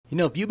You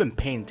know, if you've been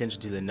paying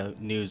attention to the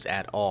news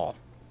at all,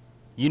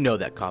 you know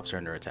that cops are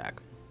under attack.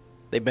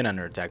 They've been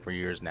under attack for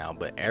years now,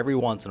 but every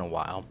once in a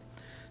while,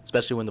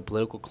 especially when the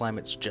political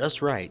climate's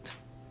just right,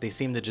 they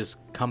seem to just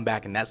come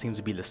back, and that seems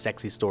to be the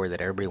sexy story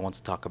that everybody wants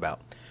to talk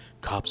about.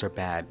 Cops are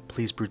bad,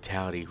 police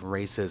brutality,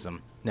 racism.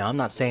 Now, I'm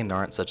not saying there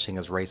aren't such thing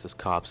as racist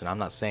cops, and I'm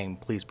not saying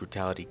police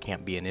brutality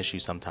can't be an issue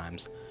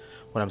sometimes.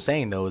 What I'm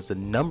saying, though, is the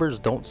numbers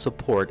don't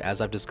support,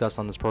 as I've discussed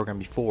on this program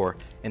before,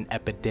 an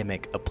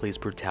epidemic of police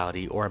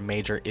brutality or a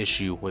major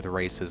issue with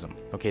racism.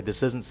 Okay,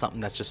 this isn't something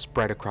that's just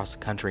spread across the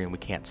country and we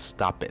can't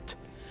stop it.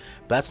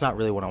 But that's not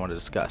really what I want to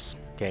discuss.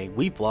 Okay,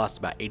 we've lost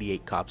about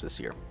 88 cops this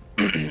year.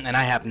 And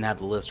I happen to have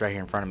the list right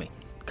here in front of me.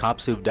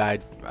 Cops who've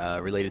died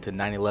related to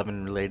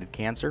 9/11 related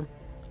cancer,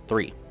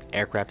 3.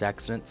 Aircraft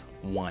accidents,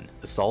 1.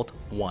 Assault,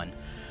 1.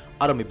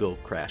 Automobile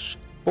crash,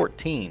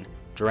 14.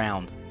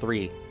 Drowned,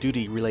 3.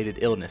 Duty related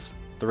illness,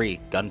 3.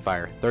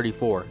 Gunfire,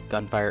 34.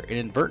 Gunfire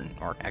inadvertent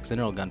or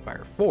accidental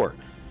gunfire, 4.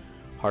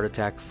 Heart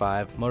attack,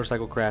 5.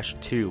 Motorcycle crash,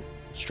 2.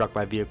 Struck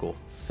by vehicle,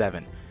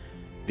 7.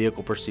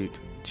 Vehicle pursuit,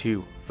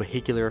 2.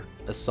 Vehicular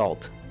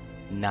assault,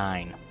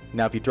 9.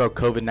 Now if you throw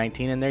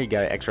COVID-19 in there, you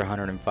got an extra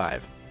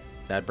 105.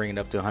 That'd bring it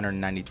up to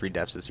 193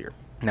 deaths this year.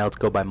 Now let's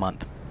go by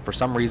month. For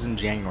some reason,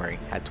 January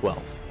had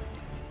 12.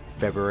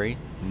 February,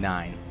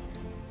 9.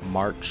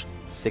 March,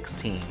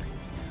 16.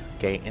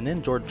 Okay, and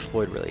then George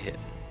Floyd really hit.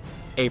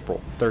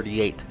 April,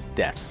 38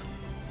 deaths.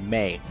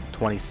 May,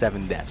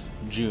 27 deaths.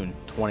 June,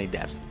 20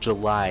 deaths.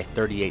 July,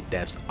 38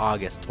 deaths.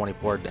 August,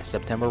 24 deaths.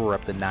 September, we're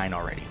up to 9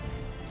 already.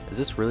 Is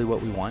this really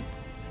what we want?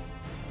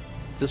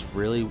 Is this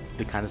really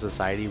the kind of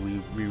society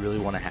we really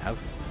want to have?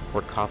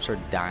 Where cops are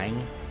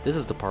dying? This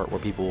is the part where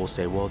people will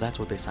say, well, that's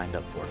what they signed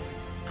up for.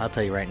 I'll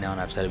tell you right now,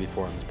 and I've said it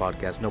before on this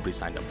podcast, nobody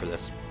signed up for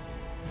this.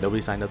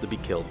 Nobody signed up to be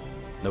killed.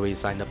 Nobody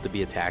signed up to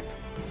be attacked.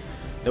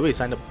 Nobody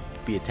signed up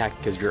to be attacked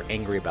because you're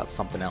angry about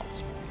something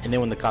else. And then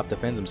when the cop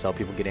defends himself,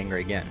 people get angry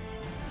again.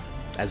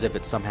 As if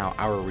it's somehow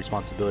our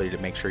responsibility to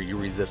make sure you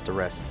resist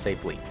arrest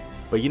safely.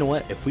 But you know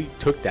what? If we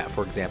took that,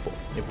 for example,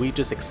 if we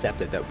just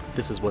accepted that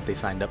this is what they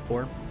signed up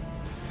for,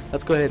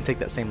 let's go ahead and take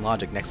that same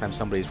logic next time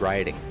somebody's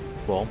rioting.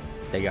 Well,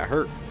 they got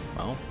hurt.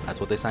 Well, that's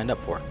what they signed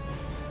up for.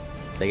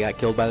 They got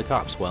killed by the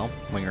cops. Well,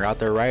 when you're out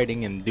there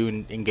rioting and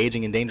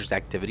engaging in dangerous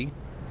activity,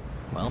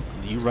 well,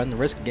 you run the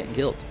risk of getting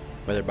killed.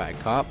 Whether by a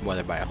cop,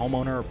 whether by a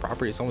homeowner, or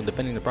property, someone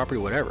defending the property,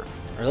 whatever.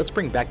 Or let's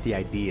bring back the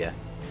idea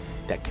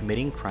that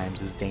committing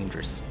crimes is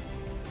dangerous.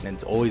 And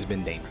it's always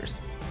been dangerous.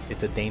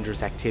 It's a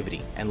dangerous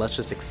activity, and let's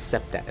just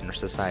accept that in our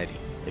society.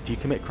 If you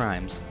commit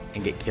crimes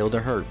and get killed or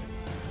hurt,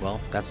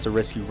 well, that's the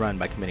risk you run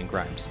by committing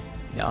crimes.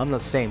 Now, I'm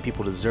not saying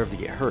people deserve to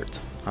get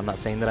hurt. I'm not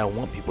saying that I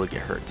want people to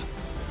get hurt.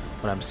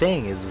 What I'm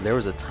saying is there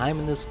was a time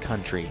in this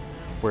country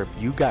where if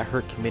you got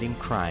hurt committing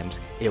crimes,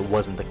 it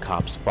wasn't the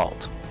cops'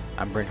 fault.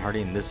 I'm Brent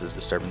Hardy, and this is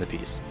Disturbing the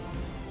Peace.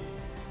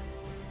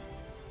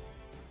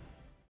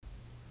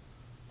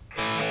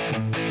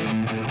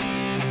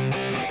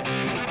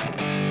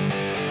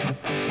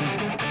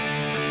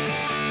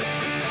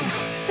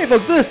 Hey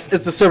folks, this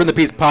is Disturbing the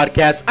Peace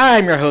podcast.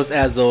 I'm your host,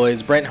 as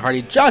always, Brent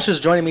Hardy. Josh is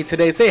joining me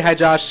today. Say hi,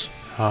 Josh.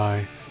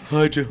 Hi.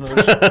 Hi, Josh.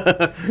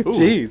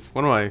 Jeez.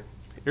 One of my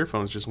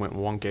earphones just went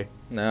wonky.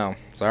 No,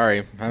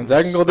 sorry. I'm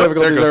technical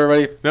difficulties,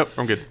 everybody. Nope,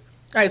 I'm good.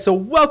 All right, so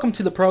welcome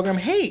to the program.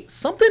 Hey,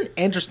 something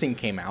interesting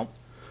came out,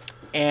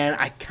 and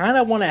I kind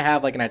of want to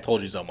have like an I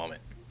told you so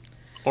moment.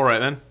 All right,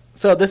 then.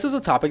 So this is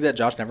a topic that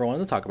Josh never wanted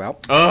to talk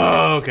about.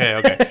 Oh,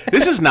 okay.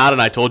 This is not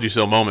an I told you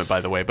so moment, by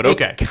the way, but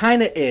okay. It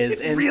kind of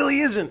is. It really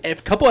isn't. A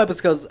couple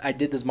episodes I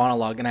did this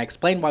monologue, and I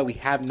explained why we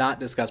have not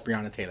discussed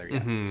Breonna Taylor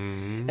yet.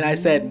 Mm-hmm. And I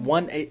said,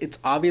 one, it's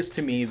obvious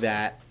to me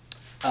that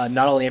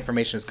not all the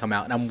information has come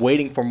out, and I'm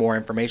waiting for more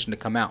information to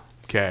come out.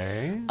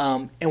 Okay.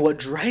 And what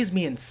drives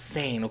me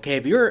insane, okay,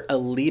 if you're a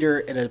leader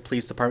in a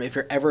police department, if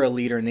you're ever a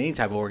leader in any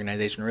type of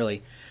organization,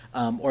 really,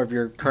 or if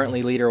you're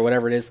currently a leader or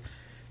whatever it is,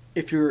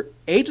 if your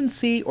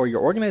agency or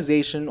your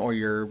organization or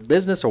your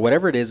business or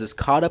whatever it is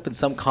caught up in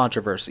some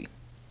controversy,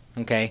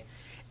 okay,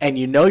 and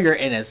you know you're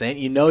innocent,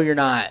 you know you're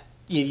not,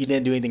 you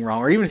didn't do anything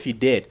wrong, or even if you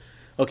did,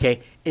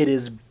 okay, it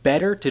is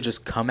better to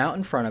just come out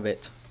in front of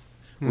it,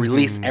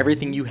 release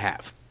everything you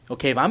have.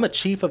 Okay, if I'm a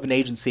chief of an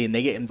agency and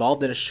they get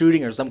involved in a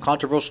shooting or some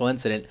controversial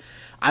incident,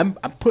 I'm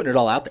putting it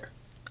all out there.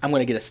 I'm going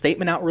to get a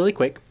statement out really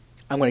quick.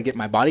 I'm going to get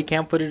my body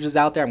cam footages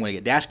out there. I'm going to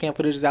get dash cam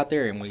footages out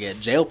there. I'm going to get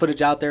jail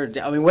footage out there.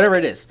 I mean, whatever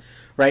it is,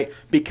 right?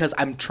 Because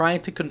I'm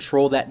trying to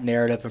control that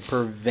narrative and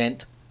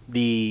prevent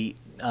the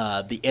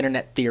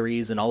internet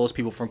theories and all those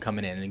people from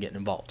coming in and getting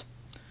involved.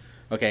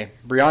 Okay,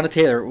 Breonna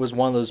Taylor was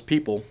one of those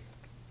people.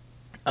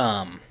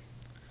 Oh,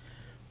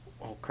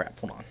 crap.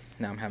 Hold on.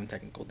 Now I'm having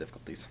technical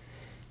difficulties.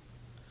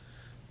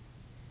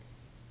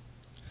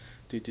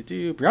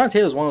 Breonna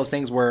Taylor is one of those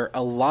things where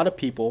a lot of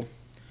people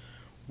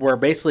were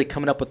basically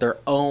coming up with their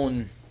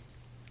own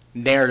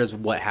narratives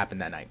of what happened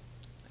that night.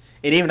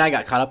 And even I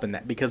got caught up in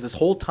that because this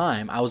whole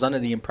time I was under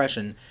the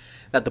impression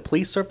that the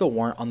police served the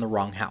warrant on the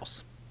wrong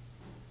house.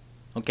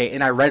 Okay,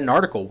 and I read an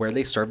article where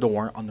they served the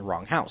warrant on the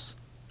wrong house.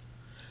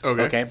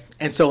 Okay.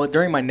 And so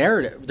during my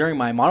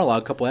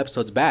monologue a couple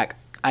episodes back,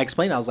 I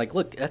explained, I was like,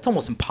 look, that's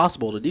almost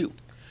impossible to do.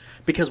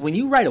 Because when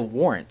you write a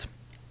warrant,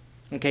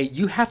 okay,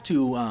 you have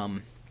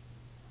to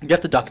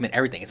document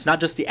everything. It's not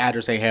just the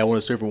address saying, hey, I want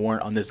to serve a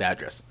warrant on this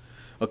address.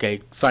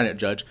 Okay, sign it,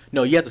 judge.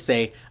 No, you have to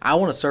say, I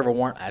want to serve a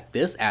warrant at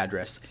this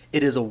address.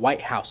 It is a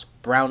white house,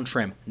 brown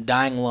trim,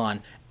 dying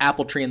lawn,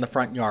 apple tree in the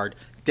front yard,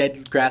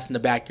 dead grass in the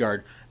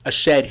backyard, a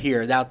shed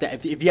here.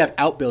 If you have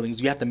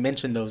outbuildings, you have to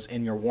mention those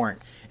in your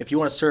warrant. If you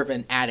want to serve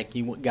an attic,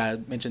 you got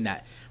to mention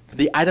that.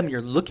 The item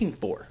you're looking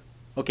for,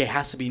 okay,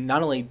 has to be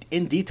not only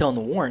in detail in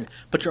the warrant,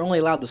 but you're only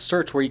allowed to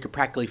search where you could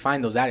practically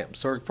find those items.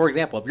 So, for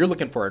example, if you're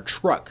looking for a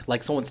truck,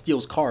 like someone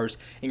steals cars,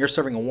 and you're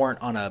serving a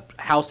warrant on a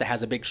house that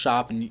has a big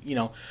shop, and,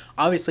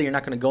 obviously you're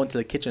not going to go into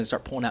the kitchen and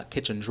start pulling out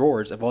kitchen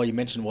drawers if all you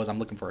mentioned was, I'm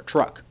looking for a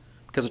truck.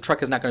 Because a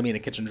truck is not going to be in a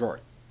kitchen drawer,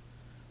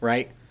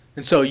 right?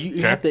 And so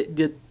you have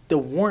to, the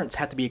warrants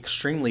have to be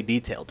extremely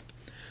detailed.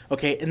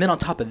 Okay, and then on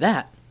top of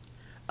that,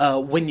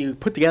 when you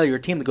put together your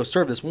team to go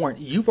serve this warrant,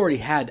 you've already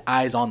had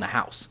eyes on the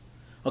house.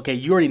 Okay,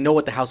 you already know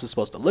what the house is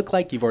supposed to look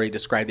like. You've already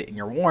described it in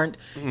your warrant.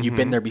 Mm-hmm. You've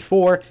been there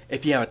before.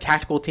 If you have a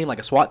tactical team like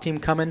a SWAT team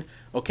coming,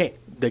 okay,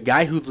 the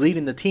guy who's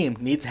leading the team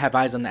needs to have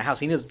eyes on that house.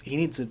 He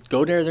needs to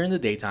go there during the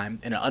daytime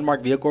in an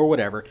unmarked vehicle or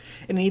whatever,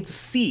 and he needs to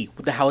see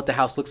what the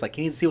house looks like.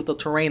 He needs to see what the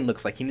terrain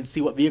looks like. He needs to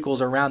see what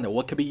vehicles are around there.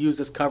 What could be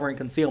used as cover and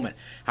concealment.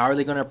 How are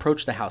they going to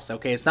approach the house?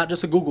 Okay, it's not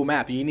just a Google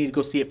map. You need to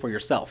go see it for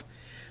yourself.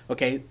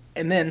 Okay,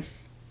 and then,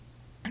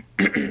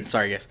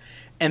 sorry guys.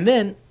 And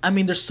then,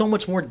 there's so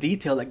much more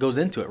detail that goes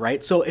into it,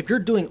 right? So if you're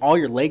doing all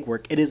your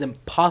legwork, it is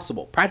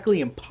impossible, practically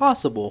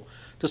impossible,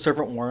 to serve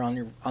a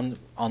warrant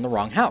on the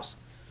wrong house.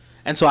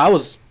 And so I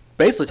was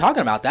basically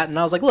talking about that, and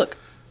I was like, look,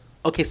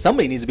 okay,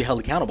 somebody needs to be held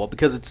accountable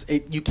because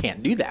you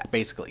can't do that,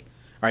 basically.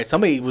 All right,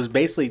 somebody was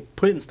basically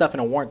putting stuff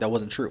in a warrant that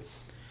wasn't true.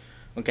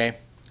 Okay?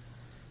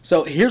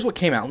 So here's what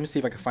came out. Let me see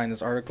if I can find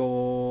this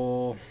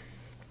article.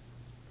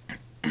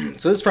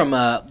 So this is from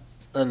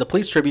the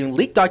Police Tribune.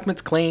 Leaked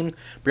documents claim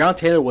Breonna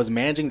Taylor was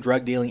managing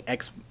drug dealing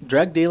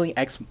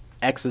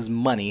ex's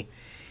money.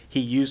 He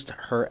used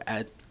her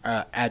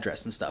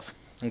address and stuff.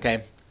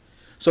 Okay,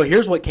 so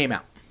here's what came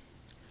out.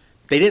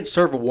 They didn't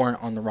serve a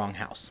warrant on the wrong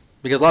house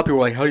because a lot of people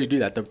were like, "How do you do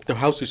that?" The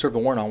house you served a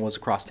warrant on was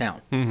across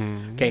town.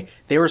 Mm-hmm. Okay,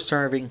 they were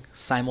serving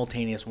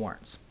simultaneous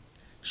warrants.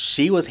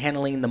 She was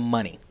handling the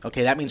money.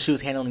 Okay, that means she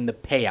was handling the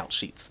payout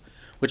sheets,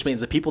 which means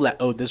the people that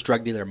owed this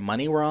drug dealer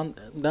money were on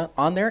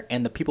there,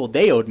 and the people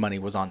they owed money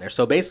was on there.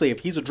 So basically, if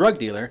he's a drug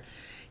dealer,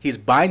 he's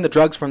buying the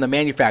drugs from the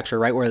manufacturer,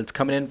 right, whether it's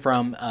coming in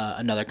from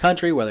another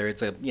country, whether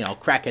it's a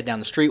crackhead down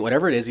the street,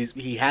 whatever it is,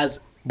 he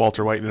has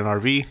Walter White in an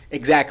RV.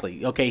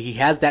 Exactly. Okay, he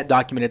has that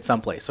documented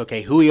someplace.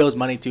 Okay, who he owes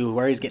money to,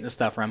 where he's getting his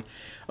stuff from.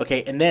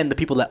 Okay, and then the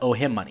people that owe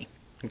him money.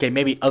 Okay,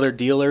 maybe other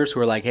dealers who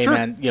are like, hey, sure,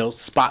 man,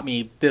 spot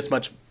me this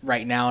much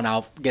right now and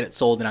I'll get it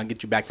sold and I'll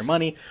get you back your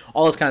money.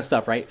 All this kind of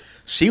stuff, right?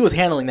 She was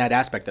handling that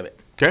aspect of it.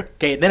 Okay.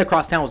 Okay, then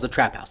across town was the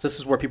trap house. This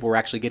is where people were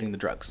actually getting the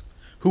drugs.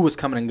 Who was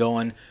coming and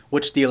going,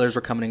 which dealers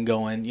were coming and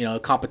going,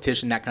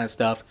 competition, that kind of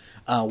stuff,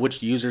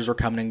 which users were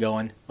coming and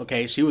going.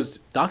 Okay, she was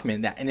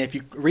documenting that. And if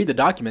you read the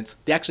documents,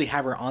 they actually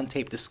have her on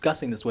tape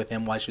discussing this with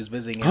him while she was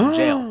visiting him in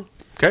jail.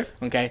 Okay.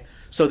 Okay,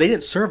 so they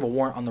didn't serve a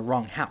warrant on the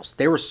wrong house.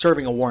 They were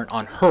serving a warrant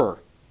on her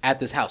at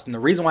this house. And the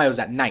reason why it was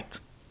at night.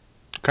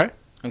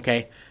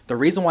 Okay, the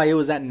reason why it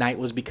was at night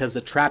was because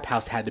the trap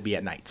house had to be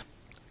at night.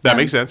 That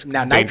makes sense.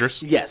 Now,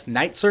 dangerous. Yes,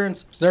 night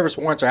service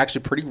warrants are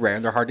actually pretty rare.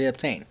 They're hard to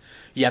obtain.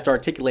 You have to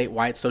articulate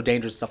why it's so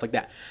dangerous and stuff like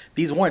that.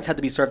 These warrants have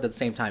to be served at the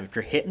same time. If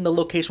you're hitting the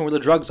location where the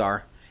drugs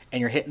are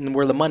and you're hitting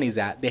where the money's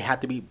at, they have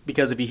to be,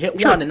 because if you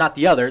hit one and not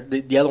the other,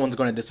 the other one's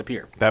going to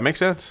disappear. That makes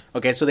sense.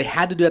 Okay, so they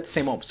had to do it at the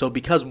same moment. So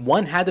because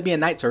one had to be a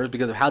night service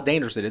because of how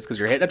dangerous it is, because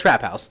you're hitting a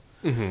trap house,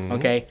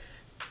 okay,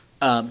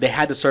 they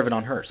had to serve it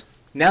on hers.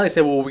 Now they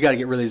say, well, we got to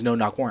get rid of these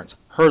no-knock warrants.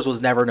 Hers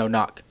was never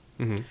no-knock.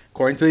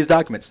 According to these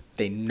documents,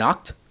 they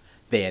knocked,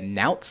 they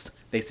announced,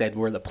 they said,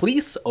 we're the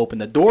police, open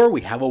the door,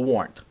 we have a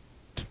warrant.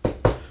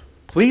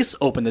 Police,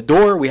 open the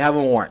door, we have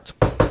a warrant.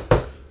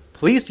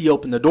 Police, you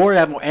open the door,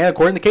 and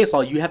according to case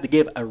law, you have to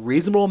give a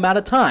reasonable amount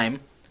of time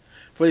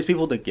for these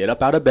people to get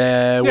up out of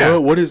bed. Yeah.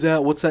 What is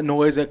that? What's that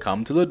noise? That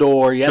come to the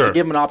door. You have to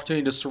give them an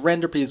opportunity to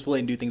surrender peacefully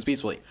and do things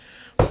peacefully.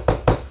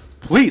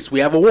 Police, we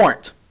have a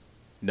warrant.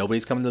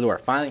 Nobody's coming to the door.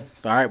 Finally,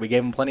 all right, we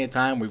gave them plenty of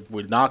time.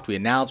 We knocked, we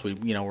announced,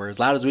 we're as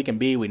loud as we can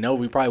be. We know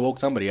we probably woke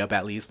somebody up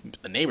at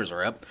least. The neighbors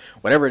are up.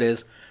 Whatever it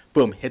is,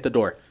 boom, hit the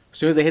door. As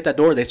soon as they hit that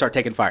door, they start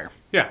taking fire.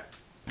 Yeah.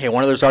 Okay,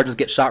 one of their sergeants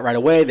gets shot right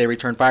away. They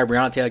return fire.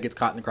 Breonna Taylor gets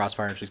caught in the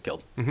crossfire and she's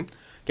killed.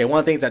 Okay, one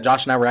of the things that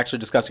Josh and I were actually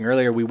discussing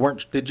earlier,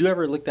 did you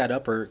ever look that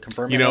up or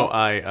confirm it?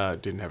 I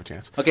didn't have a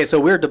chance. Okay, so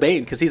we were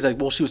debating because he's like,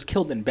 well, she was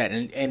killed in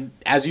bed. And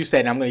as you said,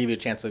 and I'm going to give you a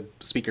chance to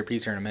speak your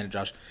piece here in a minute,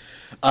 Josh.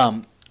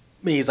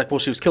 He's like, well,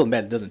 she was killed in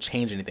bed. It doesn't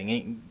change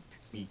anything.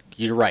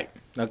 You're right.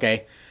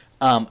 Okay.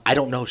 I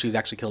don't know if she was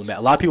actually killed in bed.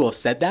 A lot of people have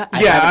said that.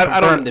 I haven't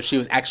confirmed if she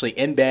was actually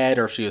in bed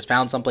or if she was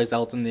found someplace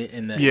else in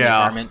the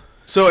apartment.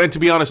 So, and to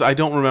be honest, I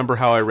don't remember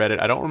how I read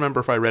it. I don't remember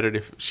if I read it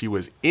if she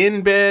was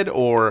in bed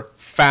or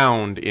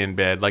found in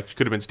bed. Like, she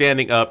could have been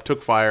standing up,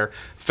 took fire,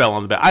 fell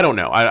on the bed. I don't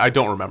know. I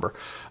don't remember.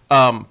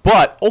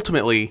 But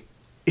ultimately,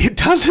 it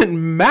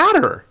doesn't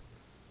matter.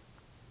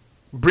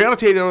 Breonna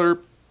Taylor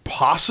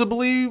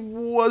possibly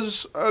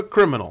was a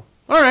criminal.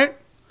 All right.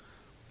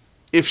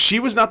 If she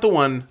was not the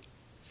one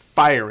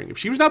firing, if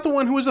she was not the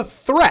one who was a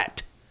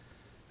threat,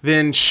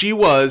 then she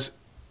was,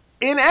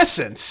 in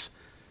essence,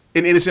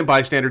 an innocent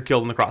bystander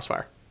killed in the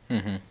crossfire.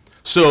 Mm-hmm.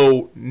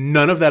 So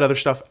none of that other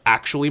stuff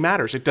actually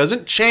matters. It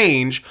doesn't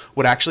change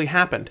what actually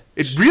happened.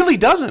 It really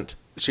doesn't.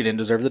 She didn't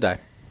deserve to die.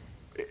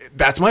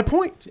 That's my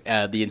point.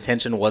 The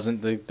intention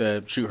wasn't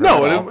the shoot her.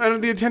 No,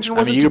 and the intention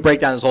wasn't. I mean, you break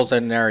down this whole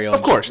scenario.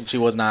 Of course, she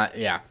was not.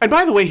 Yeah. And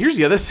by the way, here's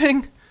the other thing: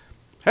 it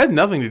had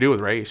nothing to do with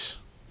race.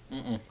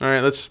 Mm-mm. All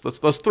right, let's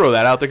throw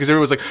that out there because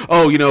everyone's like,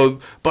 oh,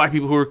 black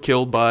people who were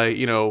killed by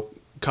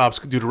cops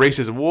due to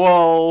racism.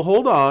 Well,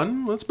 hold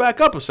on, let's back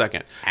up a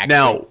second. Actually,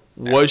 now,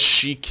 was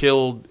she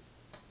killed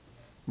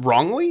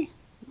wrongly?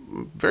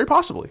 Very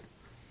possibly.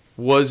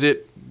 Was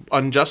it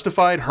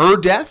unjustified? Her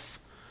death?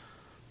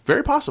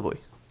 Very possibly.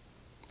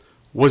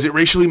 Was it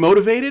racially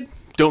motivated?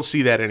 Don't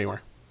see that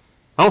anywhere.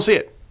 I don't see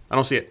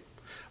it.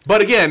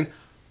 But again,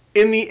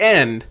 in the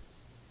end,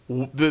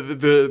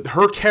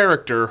 her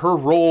character, her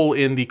role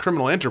in the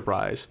criminal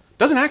enterprise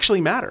doesn't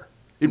actually matter.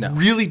 It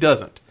really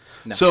doesn't.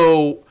 No.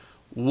 So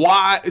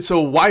why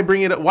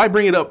bring it up? Why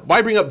bring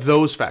up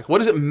those facts? What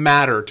does it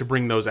matter to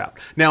bring those out?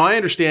 Now, I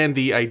understand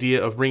the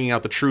idea of bringing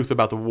out the truth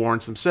about the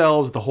warrants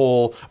themselves, the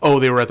whole,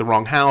 they were at the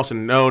wrong house,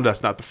 and no,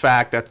 that's not the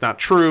fact, that's not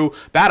true.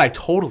 That I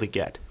totally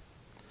get.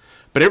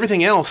 But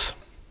everything else,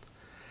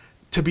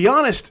 to be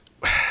honest,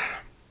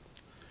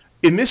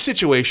 in this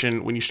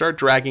situation, when you start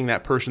dragging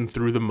that person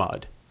through the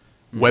mud,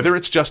 whether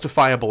it's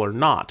justifiable or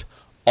not,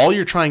 all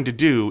you're trying to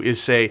do is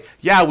say,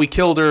 yeah, we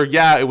killed her,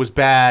 yeah, it was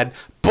bad,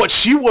 but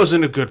she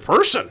wasn't a good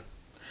person.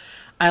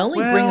 I only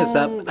bring this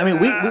up. I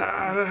mean,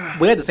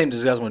 we had the same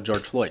discussion with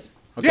George Floyd.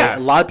 Okay? Yeah. A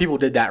lot of people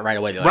did that right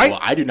away. They're like, well,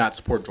 I do not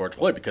support George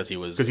Floyd because he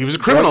was a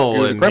criminal.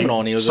 He was a criminal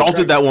and he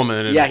assaulted that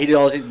woman. And he did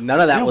all this. None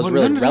of that was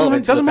really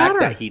relevant to the fact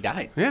that he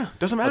died. Yeah,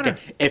 doesn't matter.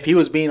 Okay. If he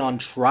was being on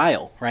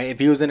trial, right? If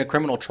he was in a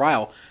criminal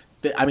trial,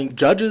 I mean,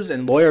 judges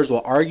and lawyers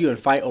will argue and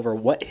fight over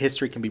what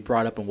history can be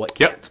brought up and what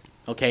can't.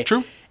 Yep. Okay.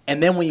 True.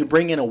 And then when you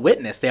bring in a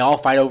witness, they all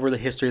fight over the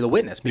history of the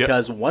witness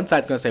because one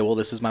side's going to say, well,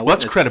 this is my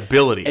witness. That's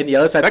credibility. And the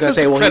other side's going to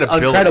say, well, he's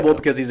uncredible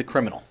because he's a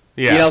criminal.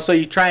 Yeah. So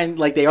you try and,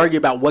 they argue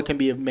about what can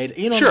be made,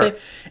 what I'm saying?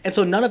 And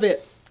so none of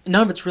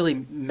it's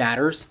really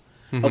matters.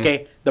 Mm-hmm.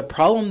 Okay? The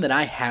problem that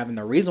I have and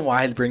the reason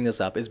why I bring this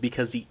up is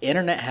because the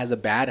internet has a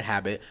bad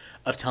habit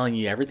of telling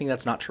you everything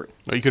that's not true.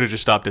 Well, you could have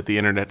just stopped at the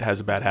internet has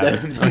a bad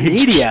habit. The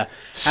media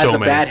has a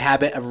bad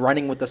habit of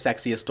running with the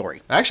sexiest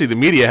story. Actually, the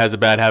media has a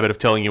bad habit of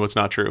telling you what's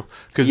not true.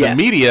 Because the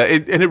media,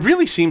 and it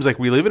really seems like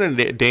we live in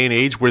a day and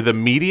age where the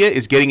media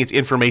is getting its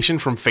information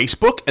from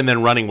Facebook and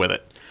then running with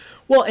it.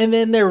 Well, and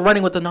then they're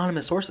running with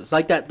anonymous sources.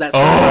 Like that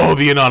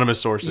the anonymous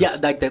sources. Yeah,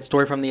 like that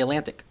story from The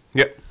Atlantic.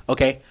 Yep.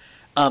 Okay.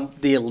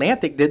 The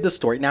Atlantic did the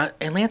story. Now,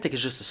 Atlantic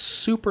is just a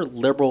super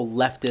liberal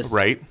leftist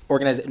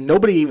organization.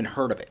 Nobody even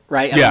heard of it,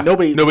 right? I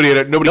mean,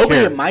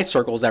 nobody in my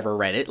circles ever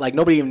read it. Like,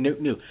 nobody even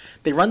knew.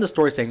 They run the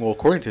story saying, well,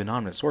 according to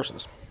anonymous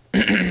sources,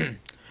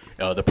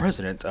 the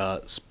president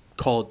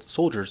called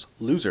soldiers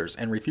losers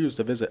and refused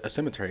to visit a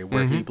cemetery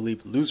where he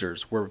believed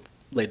losers were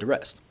laid to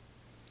rest.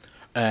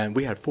 And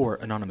we had 4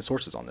 anonymous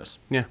sources on this.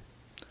 Yeah.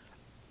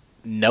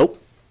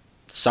 Nope.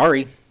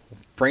 Sorry.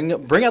 Bring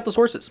out the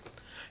sources.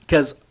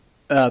 Because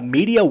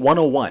Media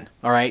 101,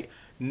 all right?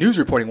 News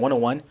reporting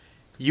 101,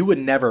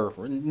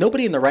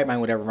 nobody in their right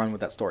mind would ever run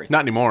with that story.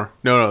 Not anymore.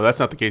 No, that's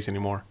not the case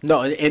anymore.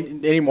 No,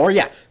 anymore,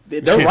 yeah.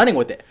 They're running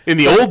with it. In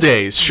the old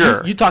days,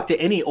 sure. You talk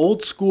to any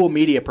old school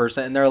media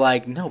person, and they're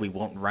like, no, we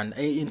won't run.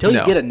 Until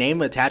you get a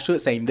name attached to it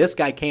saying this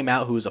guy came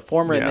out who was a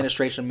former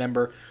administration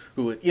member,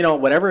 who,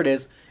 whatever it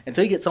is,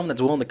 until you get someone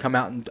that's willing to come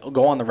out and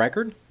go on the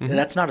record,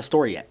 that's not a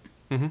story yet.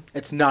 Mm-hmm.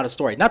 It's not a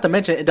story. Not to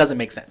mention, it doesn't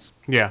make sense.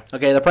 Yeah.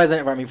 Okay, the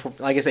president,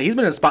 like I said, he's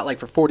been in the spotlight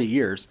for 40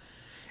 years,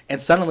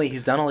 and suddenly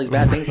he's done all these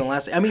bad things in the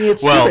last... I mean,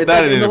 it's stupid.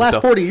 In the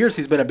last 40 years,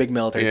 he's been a big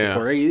military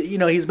supporter.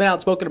 He's been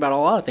outspoken about a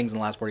lot of things in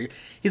the last 40 years.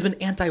 He's been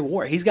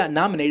anti-war. He's got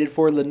nominated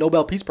for the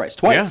Nobel Peace Prize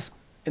twice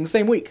in the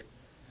same week.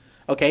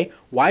 Okay?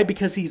 Why?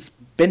 Because he's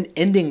been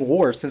ending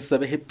war since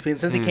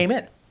he came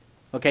in.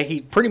 Okay?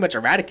 He pretty much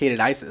eradicated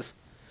ISIS.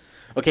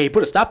 Okay? He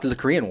put a stop to the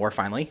Korean War,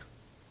 finally.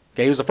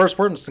 Okay, he was the first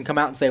person to come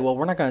out and say, well,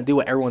 we're not going to do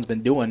what everyone's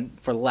been doing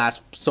for the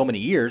last so many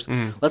years.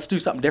 Let's do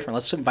something different.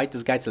 Let's invite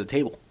this guy to the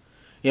table.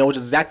 Which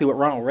is exactly what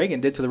Ronald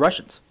Reagan did to the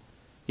Russians.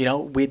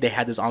 They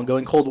had this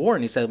ongoing Cold War,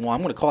 and he said, well,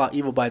 I'm going to call out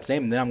evil by its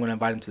name, and then I'm going to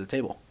invite him to the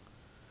table.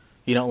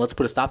 Let's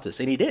put a stop to this.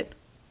 And he did.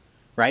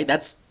 Right?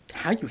 That's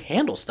how you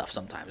handle stuff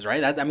sometimes,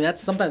 right? That's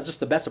sometimes just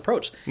the best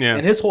approach. Yeah.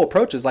 And his whole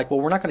approach is like, well,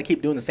 we're not going to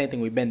keep doing the same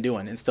thing we've been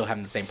doing and still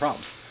having the same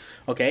problems.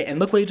 Okay? And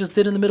look what he just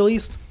did in the Middle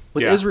East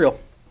with Israel.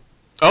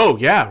 Oh,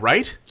 yeah,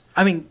 right?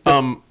 I mean,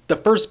 the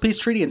first peace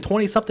treaty in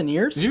 20-something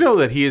years? Did you know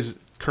that he is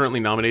currently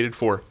nominated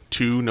for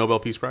 2 Nobel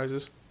Peace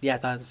Prizes? Yeah, I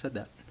thought I said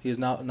that. He was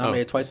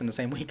nominated twice in the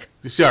same week.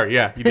 Sorry,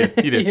 yeah, you did.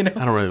 You did. You know?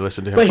 I don't really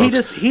listen to him. But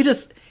folks.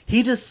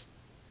 he just.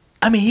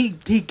 I mean,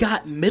 he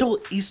got Middle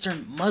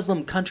Eastern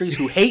Muslim countries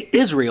who hate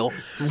Israel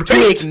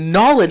to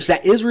acknowledge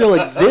that Israel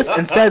exists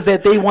and says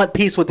that they want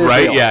peace with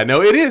Israel. Right? Yeah.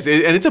 No, it is,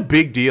 and it's a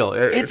big deal.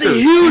 It's a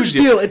huge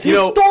deal. It's a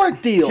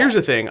historic deal. Here's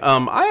the thing.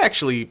 I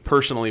actually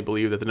personally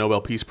believe that the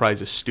Nobel Peace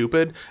Prize is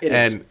stupid,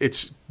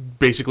 it's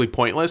basically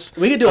pointless.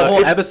 We could do a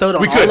whole episode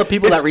on all the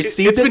people that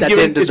received it that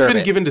didn't deserve it. It's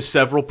been given to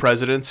several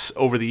presidents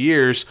over the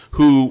years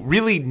who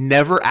really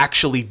never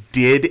actually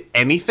did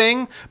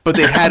anything, but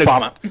they had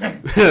Obama.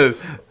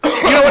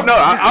 You know what? No,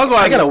 I'll go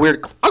out.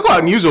 I'll go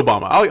out and use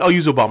Obama. I'll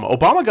use Obama.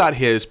 Obama got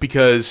his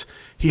because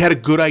he had a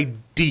good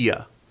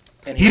idea.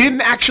 And he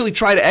didn't actually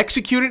try to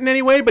execute it in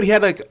any way, but he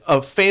had like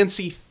a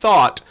fancy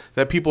thought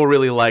that people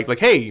really liked. Like,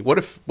 hey,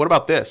 what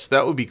about this?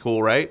 That would be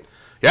cool, right?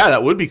 Yeah,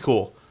 that would be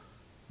cool.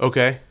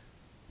 Okay.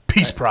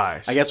 Peace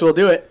Prize. I guess we'll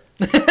do it.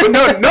 But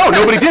no,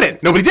 nobody did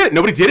it. Nobody did it.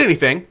 Nobody did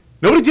anything.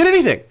 Nobody did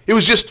anything. It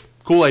was just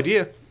cool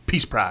idea.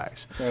 Peace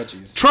Prize. Oh,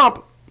 jeez.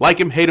 Trump, like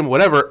him, hate him,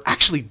 whatever,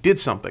 actually did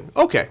something.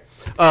 Okay.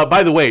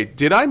 By the way,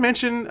 did I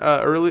mention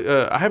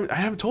earlier? I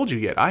haven't told you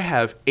yet. I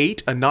have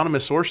 8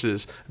 anonymous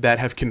sources that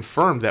have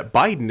confirmed that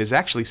Biden is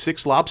actually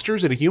 6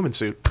 lobsters in a human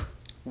suit.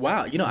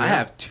 Wow. You know, I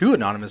have 2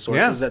 anonymous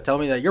sources that tell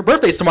me that your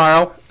birthday's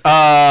tomorrow.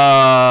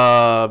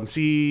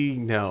 See,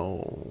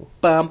 no.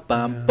 Bum,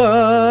 bum, bum.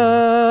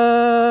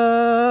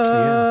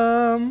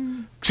 Yeah.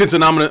 Since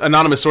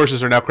anonymous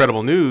sources are now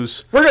credible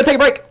news, we're going to take a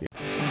break.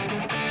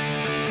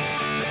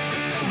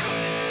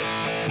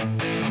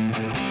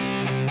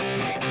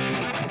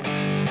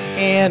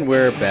 And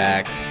we're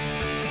back.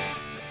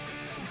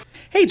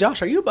 Hey,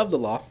 Josh, are you above the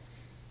law?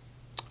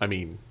 I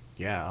mean,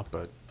 yeah,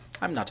 but...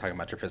 I'm not talking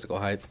about your physical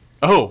height.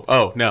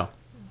 Oh, no.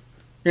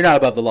 You're not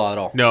above the law at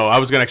all. No, I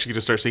was actually going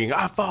to start singing,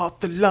 I fought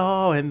the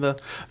law and the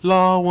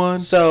law won.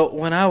 So,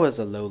 when I was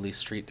a lowly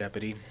street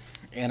deputy,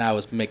 and I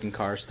was making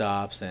car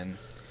stops and,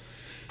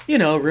 you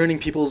know, ruining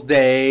people's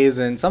days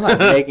and sometimes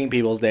making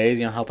people's days,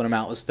 you know, helping them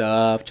out with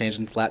stuff,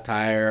 changing flat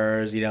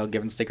tires, you know,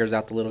 giving stickers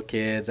out to little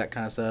kids, that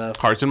kind of stuff.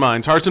 Hearts and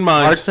minds, hearts and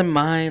minds. Hearts and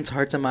minds,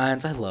 hearts and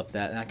minds. I love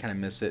that. I kind of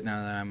miss it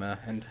now that I'm a,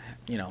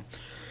 you know,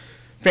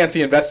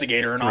 fancy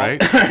investigator and all.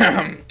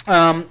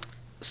 Right.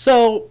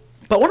 So,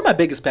 but one of my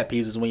biggest pet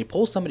peeves is when you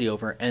pull somebody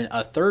over and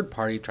a third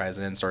party tries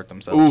to insert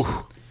themselves.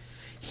 Ooh.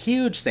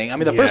 Huge thing. I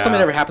mean, the first time it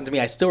ever happened to me,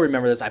 I still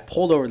remember this. I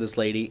pulled over this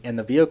lady, and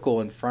the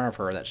vehicle in front of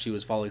her that she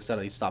was following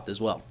suddenly stopped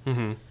as well.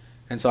 Mm-hmm.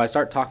 And so I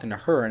start talking to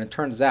her, and it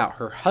turns out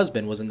her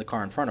husband was in the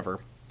car in front of her.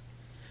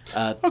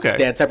 Okay.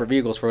 They had separate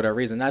vehicles for whatever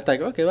reason. And I thought,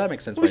 okay, well, that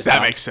makes sense. At least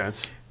that makes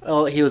sense.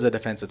 Well, he was a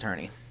defense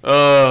attorney.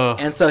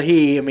 And so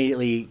he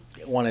immediately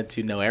wanted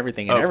to know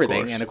everything and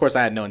everything. Course. And, of course,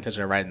 I had no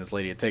intention of writing this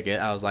lady a ticket.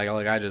 I was like, oh,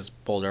 look, I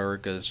just pulled her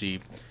because she...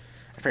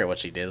 I forget what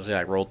she did. She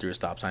like rolled through a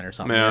stop sign or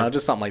something, you know,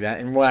 just something like that.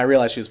 And when I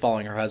realized she was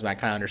following her husband, I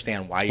kind of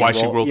understand why she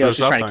rolled through a stop sign.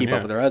 She's trying to keep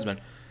up with her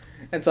husband.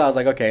 And so I was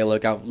like, okay,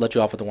 look, I'll let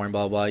you off with the warning,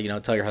 blah, blah, blah. You know,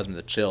 tell your husband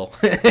to chill.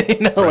 You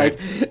know, right.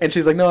 And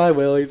she's like, no, I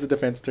will. He's a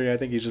defense attorney. I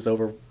think he's just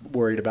over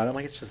worried about it. I'm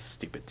like, it's just a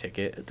stupid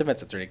ticket. A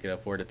defense attorney could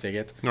afford a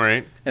ticket.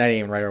 Right. And I didn't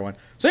even write her one.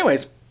 So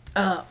anyways,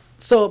 but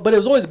it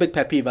was always a big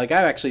pet peeve. Like,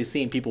 I've actually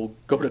seen people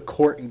go to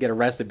court and get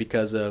arrested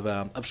because of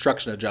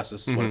obstruction of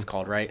justice is what it's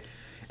called, right?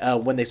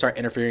 When they start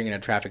interfering in a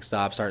traffic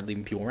stop, start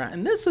leaving people around.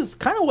 And this is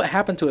kind of what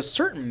happened to a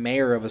certain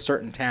mayor of a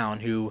certain town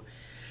who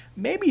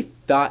maybe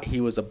thought he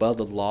was above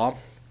the law.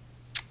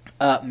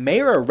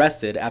 Mayor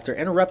arrested after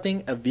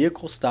interrupting a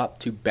vehicle stop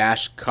to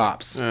bash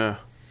cops.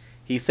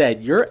 He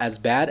said, "You're as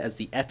bad as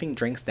the effing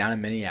drinks down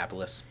in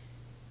Minneapolis."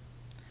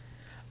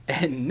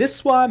 In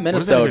Nisswa,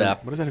 Minnesota.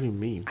 What does that even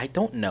mean? I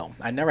don't know.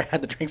 I never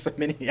had the drinks in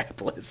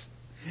Minneapolis.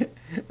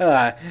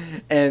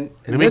 And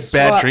they make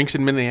bad drinks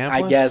in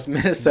Minneapolis? I guess,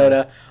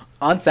 Minnesota.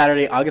 On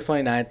Saturday, August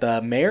 29th,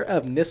 the mayor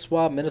of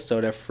Nisswa,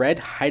 Minnesota, Fred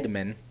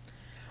Heidemann,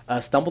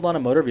 stumbled on a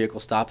motor vehicle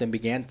stop and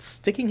began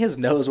sticking his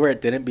nose where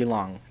it didn't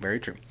belong. Very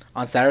true.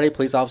 On Saturday,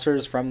 police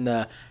officers from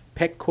the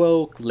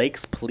Pequot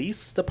Lakes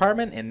Police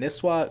Department in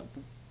Nisswa...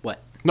 What?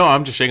 No,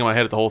 I'm just shaking my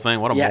head at the whole thing.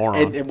 What a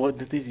moron. And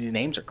these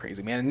names are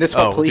crazy, man.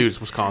 Nisswa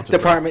Police Wisconsin.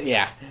 Department,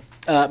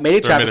 made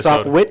a traffic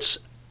stop, which...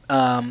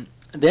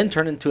 then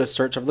turned into a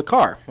search of the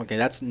car. Okay,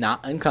 that's not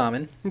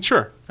uncommon.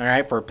 Sure. All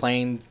right, for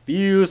plain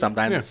view.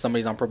 Sometimes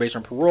somebody's on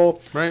probation or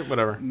parole. Right,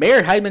 whatever.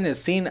 Mayor Heidemann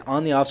is seen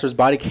on the officer's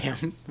body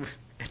cam.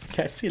 If you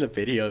guys see the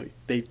video,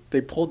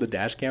 they pulled the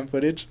dash cam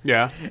footage.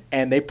 Yeah.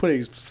 And they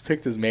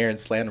took his mayor and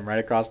slammed him right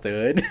across the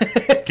hood.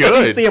 Good.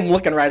 So you see him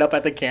looking right up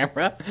at the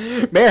camera.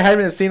 Mayor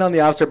Heidemann is seen on the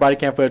officer body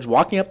cam footage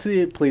walking up to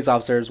the police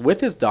officers with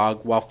his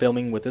dog while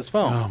filming with his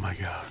phone. Oh, my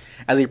God.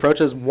 As he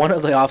approaches, one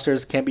of the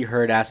officers can be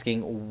heard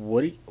asking,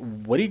 what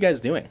are you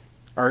guys doing?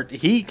 Or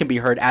he can be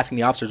heard asking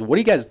the officers, what are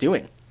you guys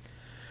doing?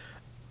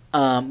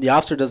 The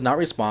officer does not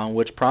respond,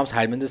 which prompts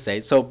Heidemann to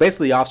say, so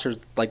basically the officer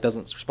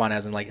doesn't respond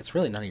as in, it's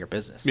really none of your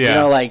business. Yeah. You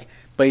know,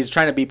 but he's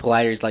trying to be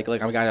polite. He's like,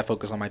 look, I got to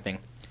focus on my thing.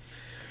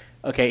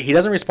 Okay, he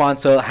doesn't respond,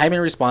 so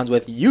Heidemann responds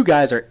with, you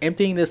guys are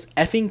emptying this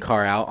effing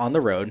car out on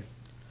the road.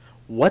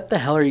 What the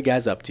hell are you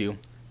guys up to?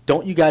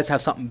 don't you guys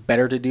have something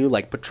better to do,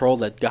 like patrol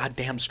the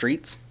goddamn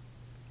streets?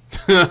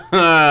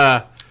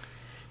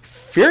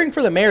 Fearing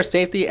for the mayor's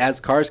safety as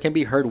cars can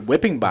be heard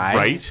whipping by,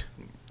 Right.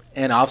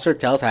 an officer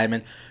tells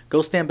Heidemann,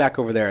 go stand back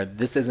over there.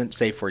 This isn't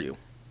safe for you.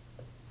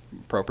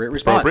 Appropriate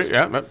response.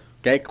 Yeah.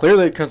 Okay,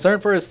 clearly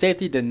concern for his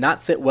safety did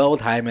not sit well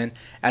with Heidemann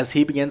as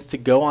he begins to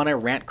go on a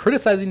rant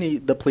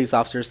criticizing the police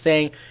officers,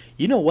 saying,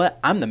 you know what,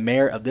 I'm the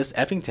mayor of this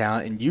effing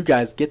town and you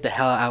guys get the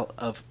hell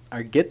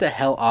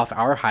off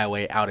our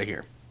highway out of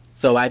here.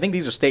 So I think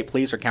these are state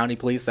police or county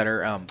police that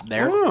are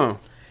there. Oh.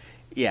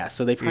 Yeah,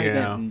 so they probably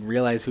didn't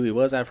realize who he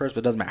was at first, but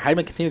it doesn't matter.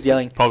 Heidemann continues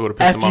yelling, Probably would have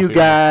pissed F him you off,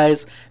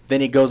 guys.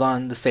 Then he goes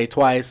on to say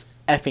twice,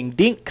 effing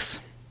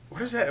dinks.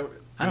 What is that?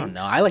 I don't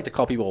know. I like to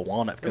call people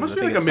walnut. It must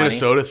be like a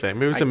Minnesota thing.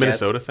 Maybe it's a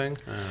Minnesota thing.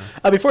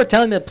 Before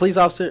telling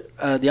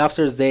the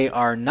officers they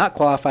are not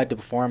qualified to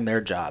perform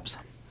their jobs.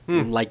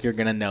 Like you're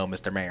going to know,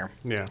 Mr. Mayor.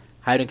 Yeah.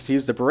 Heidemann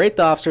continues to berate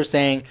the officer,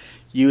 saying,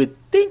 you would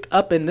think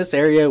up in this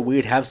area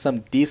we'd have some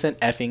decent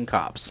effing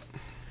cops.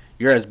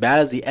 You're as bad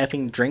as the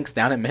effing drinks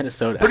down in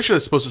Minnesota. Pretty sure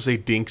it's supposed to say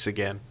dinks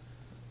again.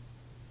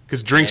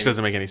 Because drinks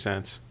doesn't make any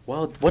sense.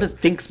 Well, what does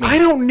dinks mean? I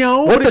don't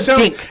know. What's a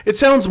dink? It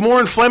sounds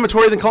more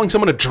inflammatory than calling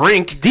someone a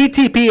drink.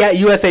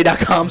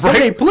 DTP@USA.com.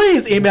 Somebody Right?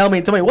 please email me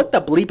and tell me what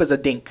the bleep is a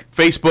dink.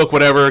 Facebook,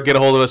 whatever. Get a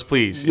hold of us,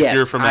 please. Yes, if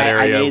you're from that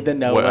area. I need to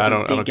know what I this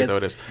don't dink get is.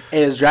 what it is. It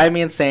is driving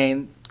me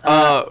insane.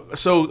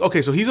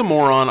 So he's a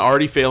moron,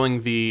 already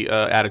failing the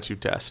attitude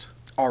test.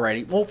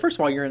 Already. Well, first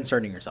of all, you're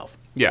inserting yourself.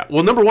 Yeah.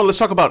 Well, number one, let's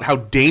talk about how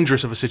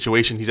dangerous of a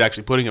situation he's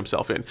actually putting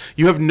himself in.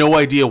 You have no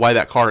idea why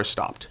that car is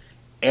stopped.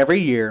 Every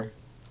year,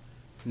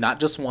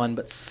 not just one,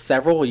 but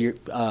several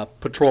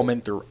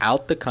patrolmen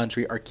throughout the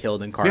country are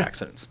killed in car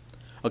accidents.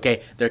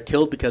 Okay, they're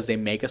killed because they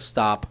make a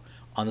stop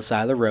on the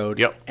side of the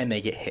road and they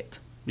get hit.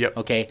 Yep.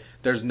 Okay,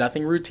 there's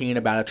nothing routine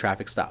about a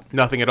traffic stop.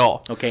 Nothing at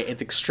all. Okay,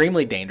 it's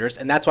extremely dangerous,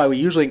 and that's why we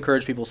usually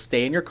encourage people to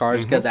stay in your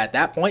cars because at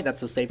that point,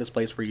 that's the safest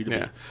place for you to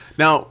be.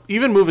 Now,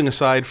 even moving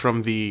aside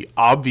from the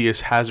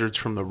obvious hazards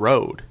from the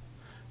road,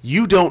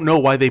 you don't know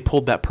why they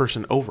pulled that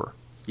person over.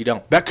 You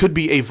don't. That could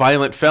be a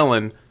violent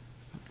felon,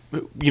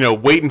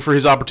 waiting for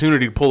his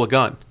opportunity to pull a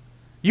gun.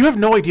 You have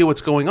no idea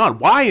what's going on.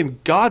 Why in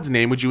God's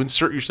name would you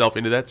insert yourself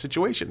into that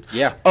situation?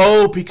 Yeah.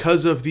 Oh,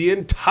 because of the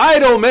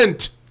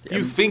entitlement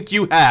you think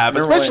you have,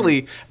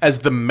 especially as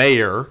the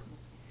mayor.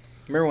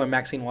 Remember when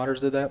Maxine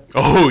Waters did that?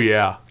 Oh,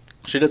 yeah.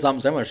 She did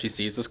something similar. She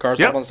sees this car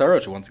stop on the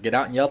road. She wants to get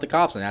out and yell at the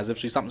cops, and as if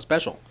she's something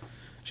special.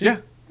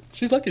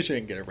 She's lucky she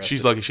didn't get arrested.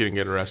 She's lucky she didn't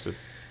get arrested.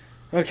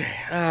 Okay.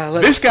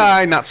 This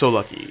guy, not so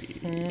lucky.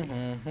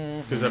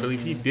 Because I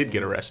believe he did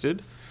get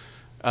arrested,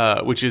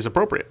 which is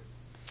appropriate.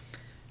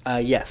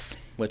 Yes,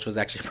 which was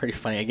actually pretty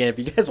funny. Again, if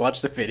you guys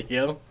watch the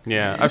video.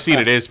 Yeah, I've seen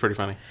it. It's pretty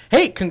funny.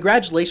 Hey,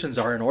 congratulations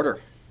are in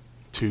order.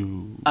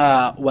 To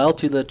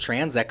the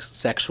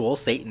transsexual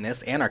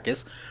Satanist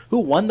anarchist who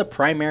won the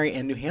primary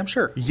in New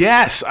Hampshire.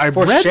 Yes, I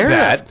read sheriff.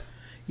 that.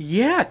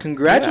 Yeah,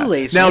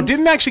 congratulations. Now,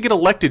 didn't actually get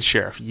elected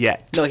sheriff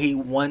yet. No, he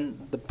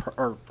won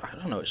or I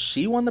don't know,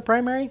 she won the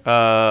primary?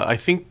 I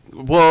think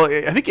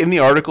in the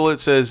article it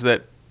says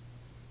that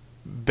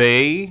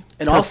they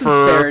in all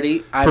sincerity,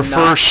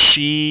 prefer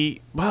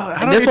she. Well,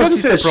 it doesn't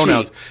say the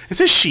pronouns. She. It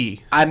says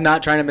she. I'm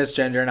not trying to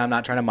misgender, and I'm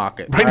not trying to mock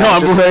it. Right? No,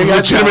 I'm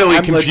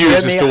legitimately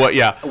confused as to what.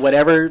 Yeah.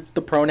 Whatever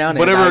the pronoun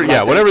whatever, is.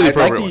 Whatever the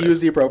appropriate I'd like to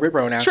use the appropriate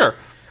pronoun. Sure.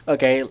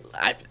 Okay.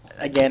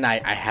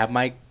 I have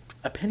my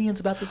opinions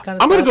about this kind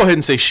of stuff. I'm going to go ahead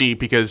and say she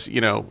because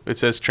it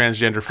says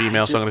transgender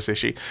female, so I'm going to say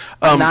she.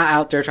 I'm not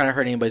out there trying to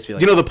hurt anybody's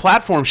feelings. The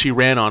platform she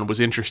ran on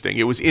was interesting.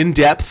 It was in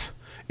depth.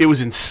 It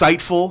was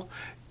insightful.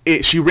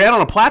 She ran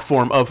on a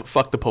platform of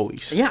fuck the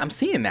police. Yeah, I'm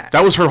seeing that.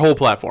 That was her whole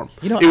platform.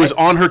 It was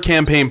on her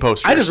campaign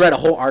posters. I just read a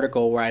whole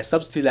article where I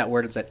substituted that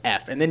word and said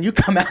F, and then you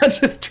come out and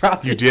just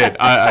drop it. You did.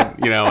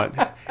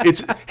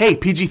 It's, hey,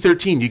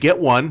 PG-13, you get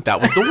one. That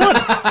was the one.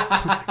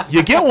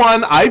 You get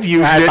one. I've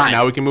used it. Fine.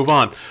 Now we can move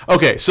on.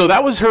 Okay, so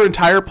that was her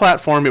entire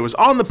platform. It was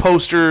on the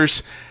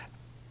posters,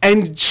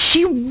 and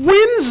she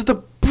wins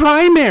the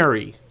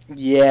primary.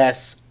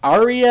 Yes.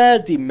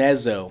 Aria Di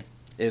Mezzo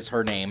is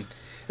her name.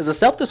 Is a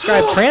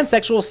self-described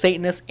transsexual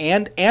Satanist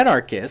and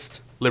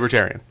anarchist.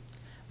 Libertarian.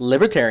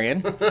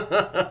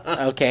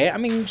 Okay, I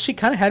mean, she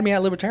kind of had me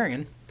at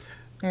libertarian.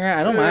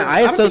 I don't mind.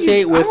 I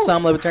associate with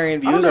some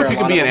libertarian views. I don't know if you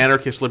can be an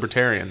anarchist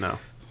libertarian, though.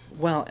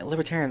 Well,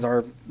 libertarians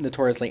are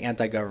notoriously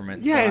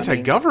anti-government. Yeah,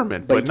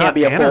 anti-government, but not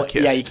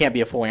anarchist. You can't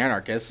be a full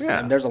anarchist. Yeah.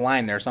 And there's a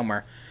line there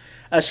somewhere.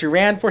 She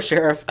ran for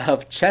sheriff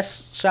of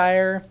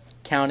Cheshire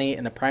County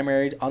in the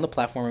primary on the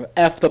platform of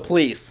F the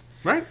police.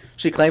 Right.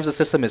 She claims the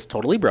system is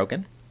totally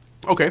broken.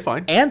 Okay,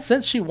 fine. And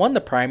since she won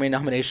the primary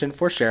nomination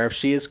for sheriff,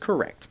 she is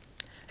correct.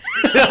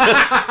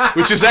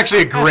 Which is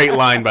actually a great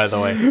line, by the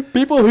way.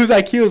 People whose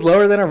IQ is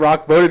lower than a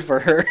rock voted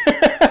for her.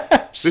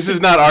 This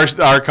is not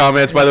our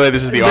comments, by the way.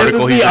 This is the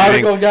article. This is the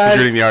article, guys. He's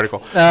reading the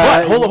article.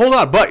 But hold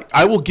on. But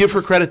I will give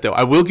her credit, though.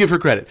 I will give her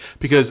credit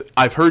because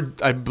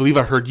I believe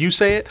I've heard you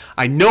say it.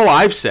 I know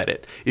I've said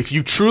it. If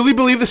you truly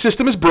believe the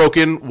system is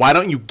broken, why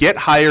don't you get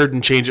hired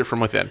and change it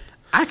from within?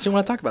 I actually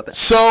want to talk about that.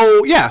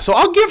 So yeah, so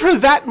I'll give her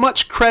that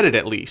much credit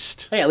at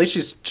least. Hey, at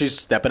least she's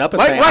stepping up and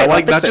Right, saying, right. I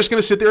Like not it. just going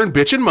to sit there and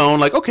bitch and moan.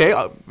 Like, okay,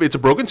 it's a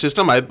broken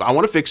system. I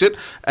want to fix it.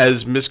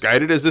 As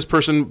misguided as this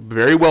person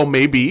very well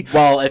may be.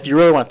 Well, if you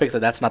really want to fix it,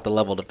 that's not the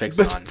level to fix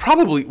it That's on.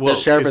 probably The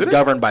sheriff is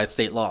governed by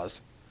state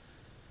laws.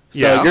 So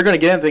Yeah. you're going to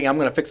get anything. I'm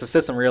going to fix the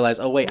system. And realize,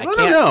 oh wait,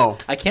 know.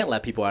 I can't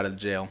let people out of the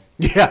jail.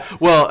 Yeah,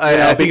 well,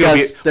 I think it'll be,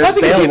 because there's I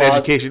think it'll be an bail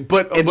laws education.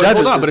 But and hold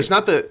judges on, but is- it's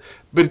not the.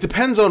 But it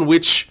depends on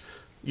which.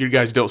 You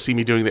guys don't see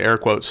me doing the air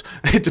quotes.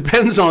 It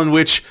depends on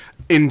which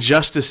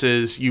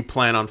injustices you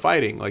plan on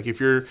fighting. Like if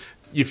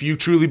you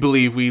truly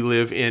believe we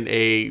live in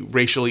a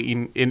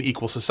racially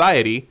unequal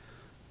society,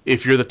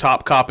 if you're the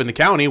top cop in the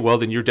county, well,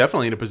 then you're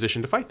definitely in a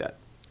position to fight that.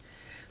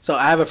 So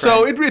I have a friend.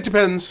 So it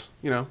depends,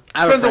 I have a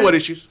depends on friend. what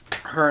issues.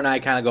 Her and I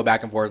kind of go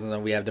back and forth, and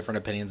then we have different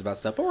opinions about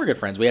stuff. But we're good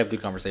friends. We have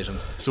good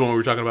conversations. So what we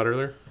were talking about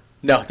earlier?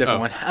 No, different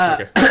one.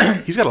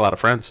 Okay. He's got a lot of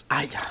friends.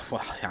 I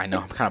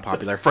know. I'm kind of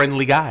popular.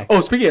 Friendly guy. Oh,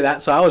 speaking of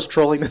that, so I was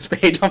trolling this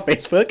page on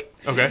Facebook.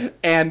 Okay.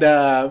 And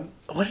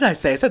what did I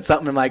say? I said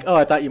something. I'm like, oh,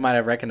 I thought you might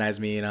have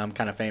recognized me. I'm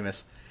kind of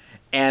famous.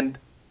 And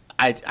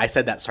I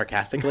said that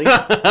sarcastically,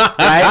 right?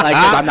 Like,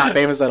 because I'm not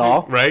famous at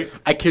all. Right.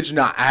 I kid you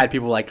not. I had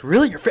people like,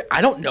 really?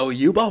 I don't know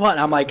you, blah, blah. And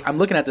I'm like, I'm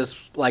looking at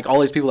this, like, all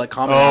these people that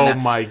comment on that. Oh,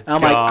 my And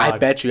I'm like, I God.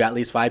 bet you at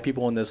least 5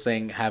 people in this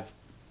thing have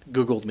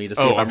Googled me to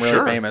see if I'm really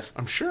sure. famous.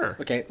 I'm sure.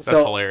 Okay, That's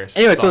so hilarious.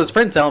 Anyway, That's so this awesome.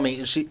 friend telling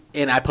me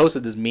and I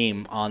posted this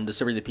meme on the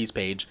Celebrity the Peace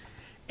page,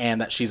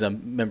 and that she's a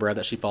member of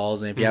that she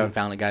follows. And if you haven't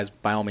found it, guys,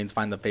 by all means,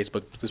 find the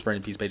Facebook the Celebrity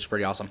the Peace page. It's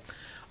pretty awesome.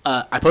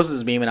 I posted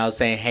this meme and I was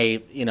saying,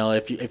 hey,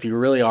 if you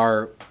really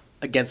are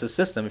against the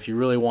system, if you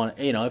really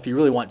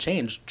want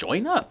change,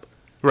 join up.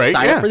 Right,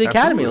 Sign yeah, up for the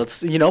academy.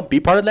 absolutely. Let's be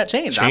part of that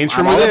change. Change I'm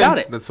from all within. about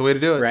it. That's the way to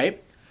do it.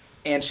 Right?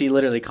 And she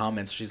literally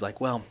comments. She's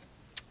like, well,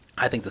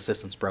 I think the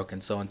system's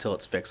broken, so until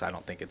it's fixed, I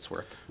don't think it's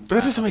worth. But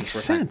that doesn't make it's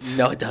worth my-" sense.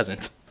 No, it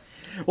doesn't.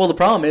 Well, the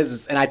problem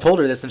is, and I told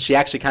her this, and she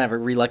actually kind of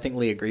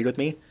reluctantly agreed with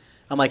me.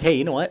 I'm like, hey,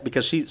 you know what?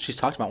 Because she's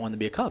talked about wanting to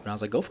be a cop, and I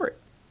was like, go for it,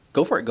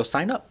 go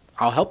sign up.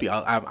 I'll help you.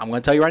 I'm going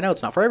to tell you right now,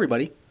 it's not for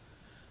everybody.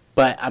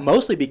 But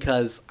mostly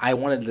because I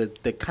wanted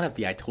the kind of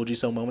the I told you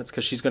so moments,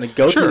 because she's going to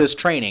go through this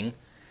training,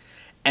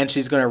 and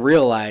she's going to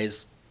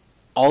realize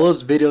all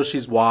those videos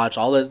she's watched,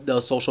 all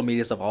those social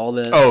media stuff, all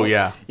the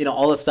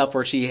all the stuff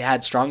where she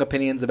had strong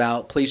opinions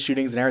about police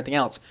shootings and everything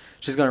else.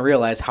 She's going to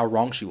realize how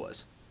wrong she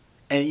was.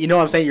 And you know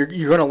what I'm saying? You're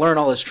going to learn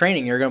all this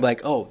training. You're going to be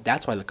like, oh,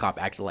 that's why the cop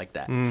acted like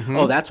that. Mm-hmm.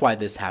 Oh, that's why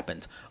this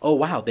happened. Oh,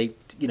 wow. They,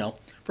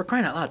 for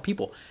crying out loud,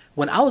 people.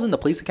 When I was in the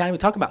police academy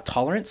talking about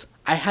tolerance,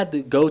 I had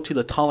to go to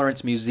the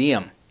Tolerance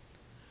Museum.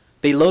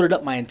 They loaded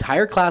up my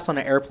entire class on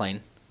an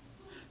airplane,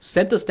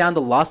 sent us down to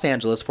Los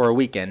Angeles for a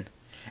weekend,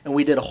 and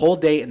we did a whole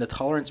day in the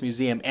Tolerance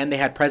Museum, and they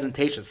had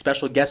presentations,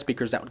 special guest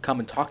speakers that would come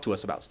and talk to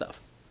us about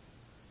stuff.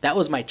 That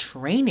was my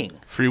training.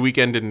 Free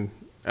weekend in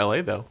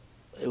L.A., though.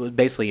 It was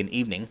basically an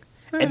evening.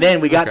 And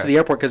then we got to the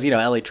airport because,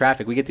 LA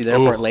traffic. We get to the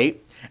airport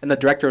late, and the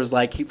director was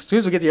like, as soon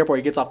as we get to the airport,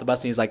 he gets off the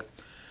bus, and he's like,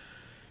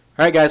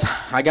 all right, guys,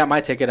 I got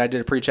my ticket. I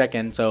did a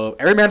pre-check-in, so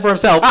every man for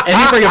himself. And he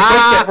freaking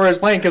booked it for his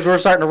plane because we were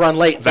starting to run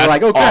late. So That's we're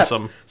like, oh, crap.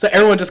 awesome. So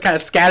everyone just kind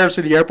of scatters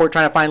through the airport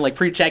trying to find, like,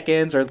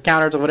 pre-check-ins or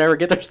counters or whatever,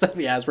 get their stuff.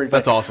 Yeah, it's pretty fun.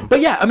 That's awesome. But,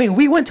 yeah, I mean,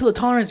 we went to the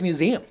Tolerance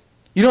Museum.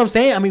 You know what I'm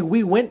saying? I mean,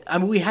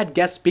 we had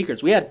guest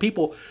speakers. We had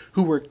people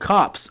who were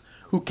cops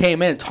who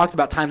came in and talked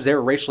about times they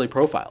were racially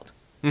profiled.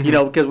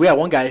 Mm-hmm. Because we had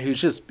one guy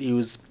he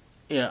was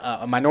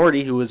a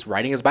minority who was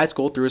riding his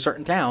bicycle through a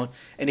certain town,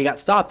 and he got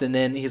stopped, and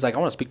then he's like, I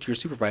want to speak to your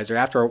supervisor.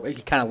 After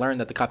he kind of learned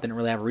that the cop didn't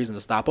really have a reason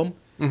to stop him.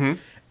 Mm-hmm.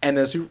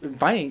 And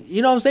finding,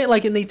 you know what I'm saying?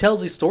 Like, and he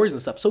tells these stories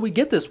and stuff. So we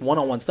get this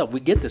one-on-one stuff. We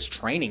get this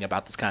training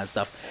about this kind of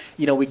stuff.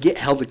 We get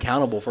held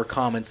accountable for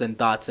comments and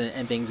thoughts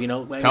and things,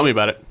 Tell me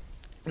about it.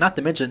 Not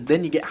to mention,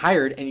 then you get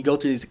hired and you go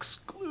through these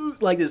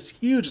this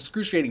huge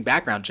excruciating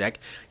background check.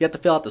 You have to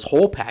fill out this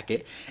whole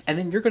packet, and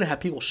then you're going to have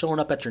people showing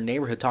up at your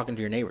neighborhood talking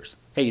to your neighbors.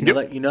 Hey, you know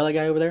that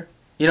guy over there?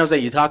 You know what I'm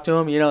saying? You talk to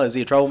him, is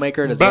he a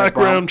troublemaker? Does he have a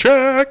problem?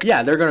 Background check.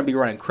 Yeah, they're going to be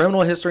running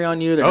criminal history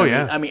on you.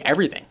 I mean,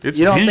 everything. It's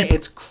what I'm deep. saying?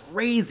 It's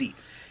crazy.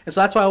 And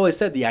so that's why I always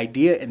said the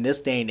idea in this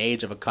day and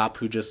age of a cop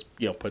who just,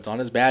 puts on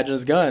his badge and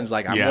his guns,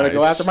 like, I'm going to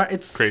go after my...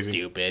 It's crazy.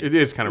 Stupid. It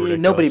is kind of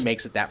ridiculous. Nobody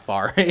makes it that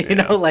far,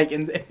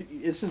 and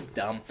it's just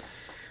dumb.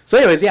 So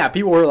anyways, yeah,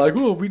 people were like,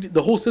 oh,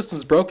 the whole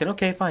system's broken.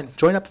 Okay, fine.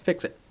 Join up and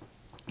fix it.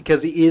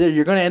 Because either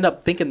you're going to end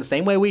up thinking the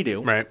same way we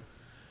do. Right.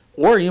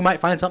 Or you might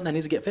find something that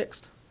needs to get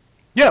fixed.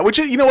 Yeah, which,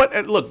 you know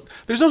what? Look,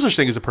 there's no such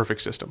thing as a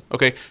perfect system,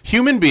 okay?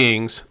 Human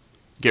beings,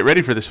 get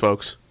ready for this,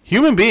 folks.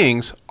 Human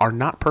beings are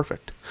not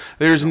perfect.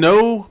 There's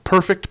no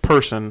perfect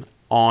person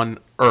on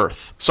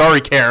Earth.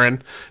 Sorry,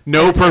 Karen.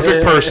 No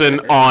perfect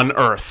person on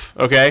Earth,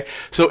 okay?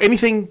 So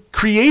anything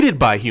created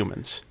by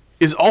humans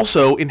is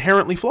also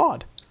inherently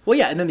flawed. Well,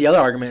 yeah, and then the other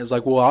argument is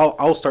like, well,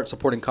 I'll start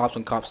supporting cops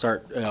when cops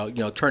start,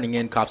 turning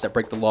in cops that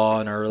break the law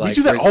and are like. We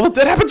do that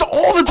that happens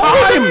all the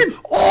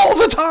time. All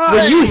the time.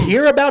 When you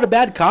hear about a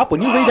bad cop, when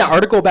you read that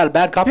article about a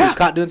bad cop who was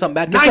caught doing something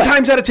bad, 9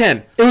 times out of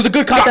 10, it was a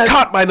good cop. Got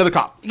caught by another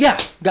cop. Yeah,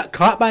 got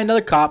caught by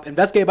another cop,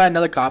 investigated by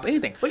another cop,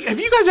 anything. Have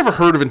you guys ever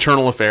heard of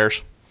internal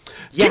affairs?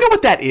 Do you know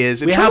what that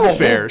is? We have a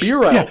whole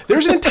bureau. Yeah,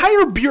 there's an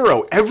entire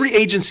bureau. Every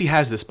agency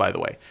has this, by the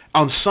way.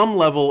 On some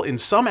level, in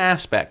some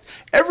aspect,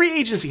 every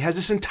agency has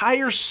this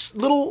entire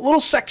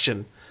little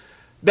section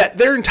that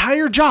their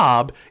entire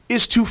job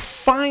is to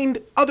find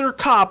other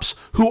cops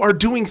who are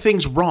doing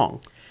things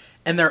wrong.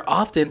 And they're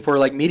often, for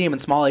like medium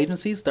and small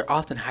agencies, they're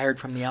often hired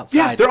from the outside.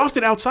 Yeah, they're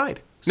often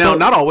outside. Now,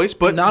 not always,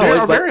 but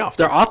very often.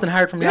 They're often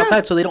hired from the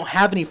outside, so they don't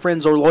have any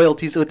friends or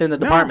loyalties within the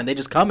department. They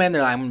just come in,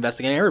 they're like, I'm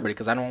investigating everybody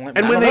because I don't want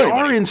to. And when they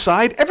are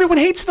inside, everyone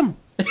hates them.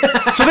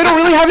 So they don't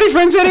really have any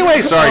friends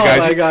anyway. Sorry,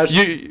 guys. Oh, my gosh.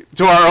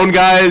 To our own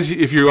guys,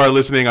 if you are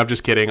listening, I'm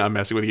just kidding. I'm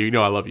messing with you. You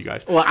know I love you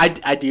guys. Well,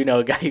 I do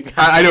know a guy.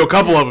 I know a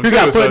couple of them, who too.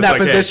 got put in that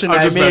position.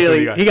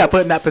 Hey, he got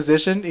put in that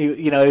position.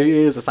 He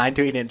was assigned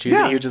to it. He didn't choose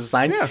it. He was just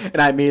assigned. Yeah.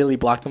 And I immediately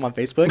blocked him on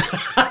Facebook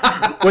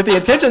with the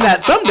intention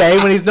that someday,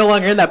 when he's no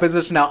longer in that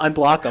position, I'll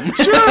unblock him.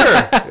 Sure.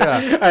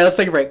 Yeah. All right, let's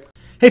take a break.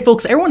 Hey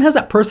folks, everyone has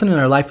that person in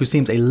their life who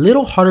seems a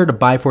little harder to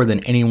buy for than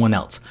anyone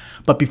else.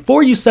 But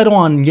before you settle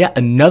on yet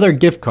another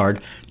gift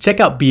card, check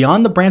out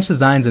Beyond the Branch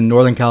Designs in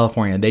Northern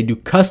California. They do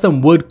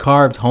custom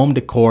wood-carved home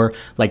decor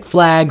like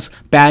flags,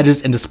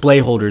 badges, and display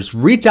holders.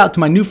 Reach out to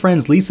my new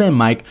friends Lisa and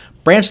Mike,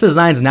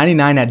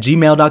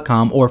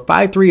 branchdesigns99@gmail.com or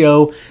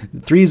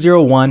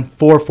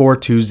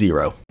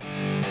 530-301-4420.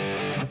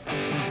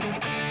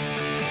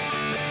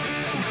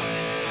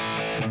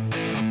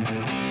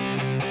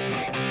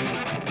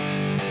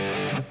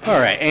 All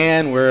right,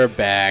 and we're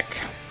back.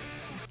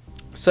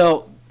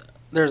 So,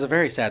 there's a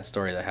very sad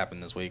story that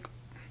happened this week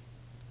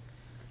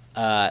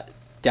down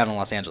in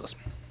Los Angeles.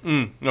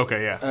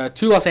 Okay, yeah.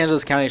 2 Los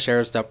Angeles County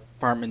Sheriff's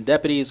Department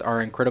deputies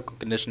are in critical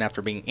condition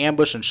after being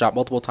ambushed and shot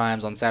multiple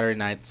times on Saturday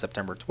night,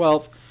 September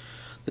 12th.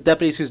 The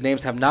deputies, whose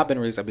names have not been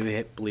released, I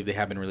believe they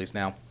have been released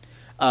now,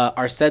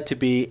 are said to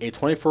be a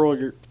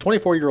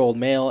 24-year-old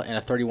male and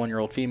a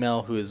 31-year-old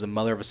female who is the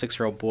mother of a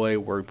 6-year-old boy,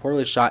 were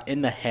reportedly shot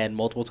in the head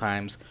multiple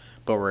times,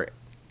 but were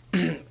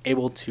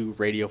able to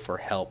radio for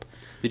help.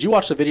 Did you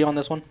watch the video on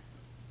this one?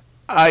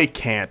 I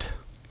can't.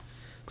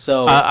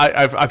 So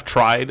I've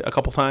tried a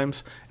couple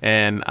times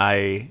and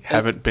I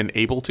haven't been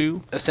able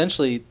to.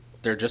 Essentially,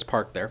 they're just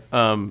parked there.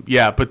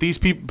 Yeah, but these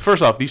people.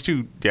 First off, these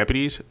 2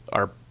 deputies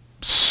are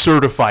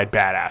certified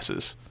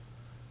badasses.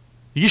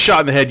 You get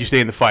shot in the head, you stay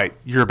in the fight.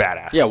 You're a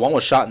badass. Yeah, one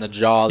was shot in the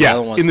jaw. The other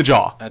one was in the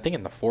jaw. I think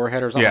in the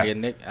forehead or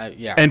something.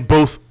 Yeah, and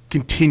both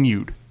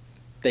continued.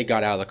 They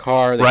got out of the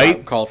car. They got out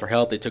and called for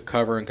help. They took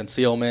cover and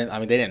concealment. I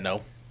mean, they didn't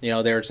know.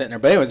 They were sitting there.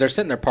 But anyways, they're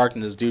sitting there parked,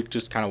 and this dude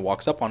just kind of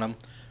walks up on them,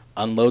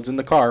 unloads in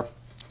the car,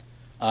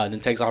 then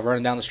takes off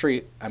running down the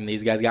street. I mean,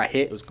 these guys got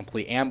hit. It was a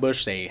complete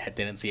ambush. They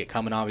didn't see it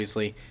coming,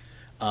 obviously.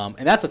 And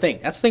that's the thing.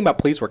 That's the thing about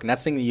police work, and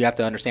that's the thing that you have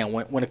to understand.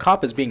 When a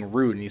cop is being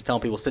rude and he's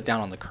telling people to sit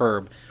down on the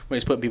curb, when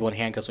he's putting people in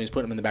handcuffs, when he's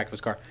putting them in the back of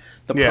his car,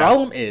 the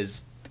problem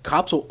is the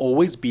cops will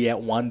always be at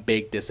one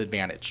big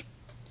disadvantage.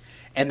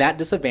 And that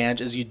disadvantage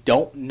is you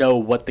don't know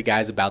what the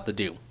guy's about to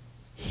do.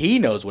 He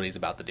knows what he's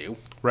about to do.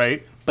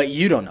 Right. But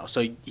you don't know.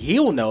 So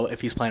he'll know if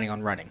he's planning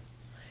on running.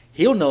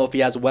 He'll know if he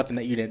has a weapon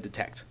that you didn't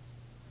detect.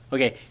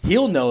 Okay,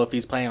 he'll know if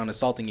he's planning on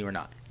assaulting you or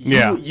not.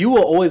 You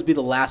will always be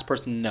the last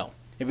person to know.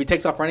 If he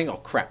takes off running, oh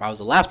crap, I was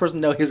the last person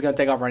to know he was going to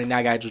take off running, now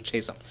I got to just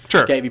chase him.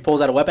 Sure. Okay, if he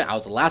pulls out a weapon, I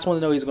was the last one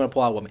to know he was going to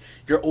pull out a weapon.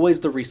 You're always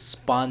the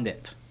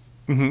respondent.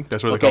 Mm-hmm.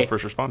 That's what they call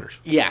first responders.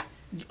 Yeah.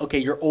 Okay,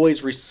 you're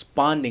always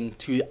responding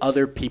to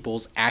other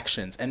people's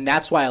actions. And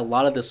that's why a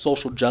lot of the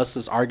social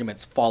justice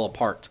arguments fall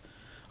apart.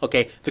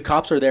 Okay, the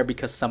cops are there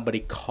because somebody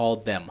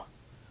called them.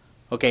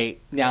 Okay,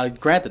 now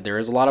granted, there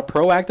is a lot of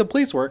proactive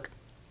police work.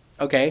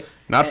 Okay.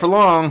 Not for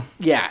long.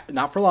 Yeah,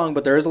 not for long,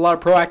 but there is a lot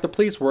of proactive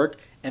police work,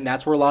 and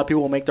that's where a lot of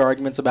people will make their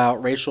arguments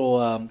about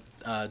racial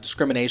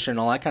discrimination and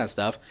all that kind of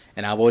stuff.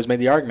 And I've always made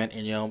the argument,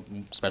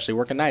 and especially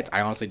working nights,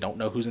 I honestly don't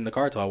know who's in the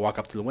car until I walk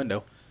up to the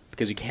window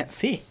because you can't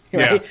see.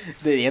 Right? Yeah.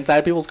 The inside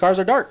of people's cars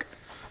are dark.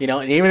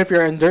 And even if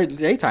you're in the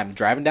daytime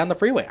driving down the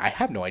freeway, I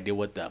have no idea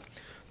what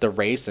the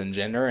race and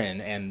gender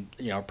and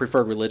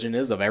preferred religion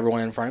is of everyone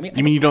in front of me.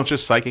 You mean you don't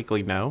just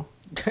psychically know?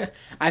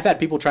 I've had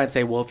people try and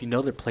say, well, if you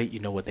know their plate, you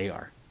know what they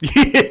are.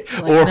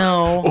 Like,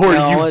 no,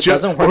 it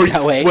doesn't work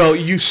that way. Well,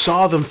 you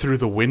saw them through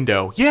the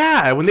window.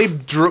 Yeah, when they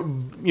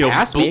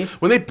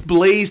when they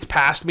blazed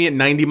past me at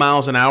 90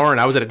 miles an hour and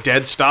I was at a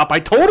dead stop, I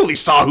totally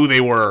saw who they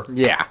were.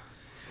 Yeah.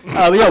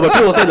 But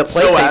people say the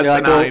plate thing.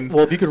 They're like,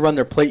 well, if you could run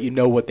their plate, you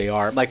know what they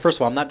are. I'm like, first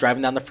of all, I'm not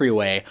driving down the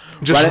freeway.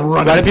 Just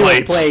running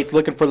people's plates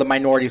looking for the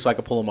minority so I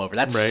can pull them over.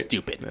 That's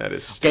stupid. That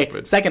is stupid.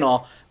 Okay. Second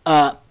of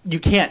all,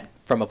 you can't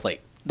from a plate.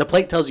 The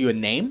plate tells you a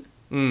name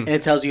and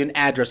it tells you an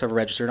address of a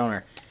registered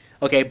owner.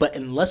 Okay, but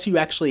unless you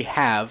actually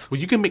have...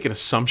 Well, you can make an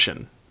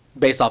assumption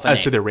based off as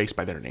to their race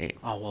by their name.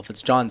 Oh, well, if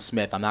it's John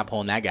Smith, I'm not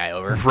pulling that guy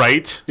over.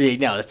 Right?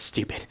 No, that's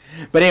stupid.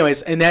 But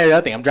anyways, and the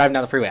other thing, I'm driving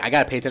down the freeway. I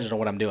got to pay attention to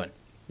what I'm doing.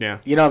 Yeah.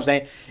 You know what I'm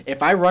saying?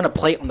 If I run a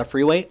plate on the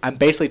freeway, I'm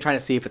basically trying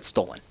to see if it's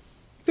stolen.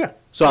 Yeah.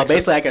 So I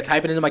could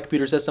type it into my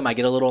computer system. I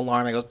get a little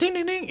alarm. It goes ding,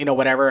 ding, ding,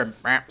 whatever, and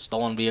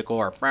stolen vehicle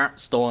or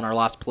stolen or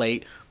lost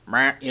plate,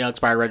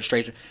 expired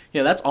registration.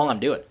 That's all I'm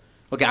doing.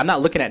 Okay, I'm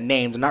not looking at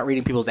names. I'm not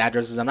reading people's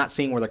addresses. I'm not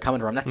seeing where they're coming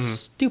from. That's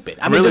stupid.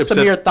 I mean, really just the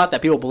upset- mere thought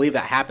that people believe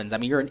that happens. I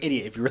mean, you're an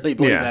idiot if you really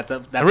believe Yeah. that's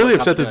I'm really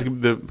what upset cops are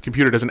that doing. the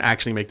computer doesn't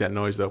actually make that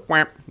noise, though.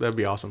 Wham. That'd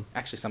be awesome.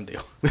 Actually, some do.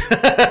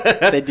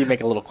 They do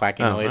make a little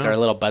quacking noise or a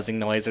little buzzing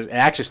noise. It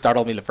actually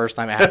startled me the first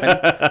time it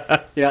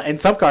happened. In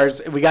some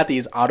cars, we got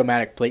these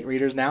automatic plate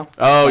readers now.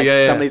 Oh,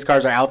 yeah. Some of these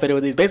cars are outfitted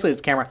with these. Basically,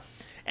 it's a camera.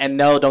 And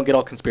no, don't get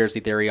all conspiracy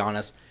theory on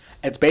us.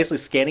 It's basically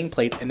scanning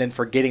plates and then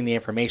forgetting the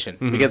information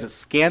because it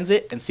scans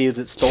it and sees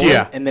it's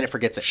stolen and then it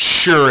forgets it.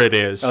 Sure it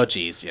is. Oh,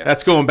 geez, yes.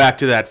 That's going back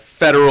to that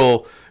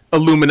federal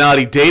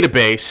Illuminati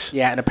database.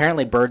 Yeah, and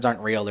apparently birds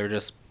aren't real. They're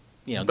just,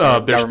 They're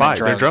government spies.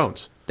 They're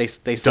drones. They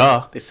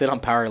sit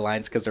on power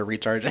lines because they're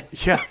recharging.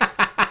 Yeah.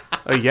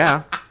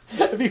 Yeah.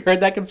 Have you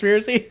heard that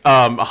conspiracy?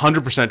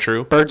 100%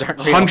 true. Birds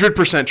aren't real.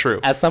 100% true.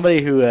 As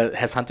somebody who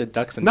has hunted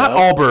ducks and Not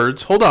doves, all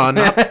birds. Hold on.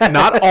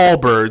 Not all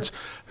birds.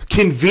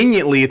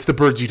 Conveniently, it's the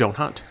birds you don't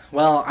hunt.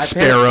 well,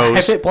 Sparrows,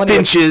 I've hit plenty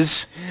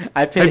finches.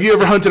 Have you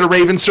ever hunted a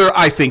raven, sir?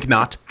 I think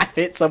not. I've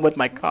hit some with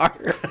my car,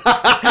 and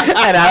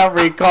I don't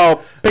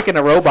recall picking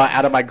a robot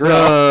out of my grill.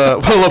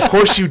 Well, of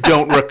course you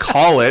don't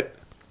recall it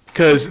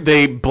because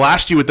they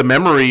blast you with the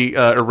memory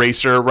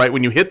eraser right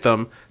when you hit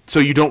them, so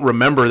you don't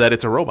remember that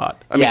it's a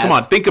robot. I mean, Yes. come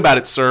on, think about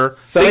it, sir.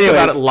 So think about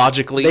anyways, it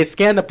logically. They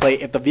scan the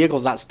plate. If the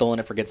vehicle's not stolen,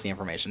 it forgets the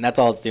information. That's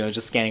all it's doing,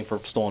 just scanning for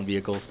stolen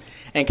vehicles.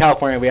 In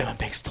California, we have a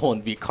big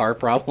stolen car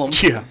problem.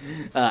 Yeah.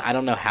 I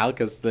don't know how,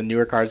 because the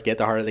newer cars get,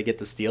 the harder they get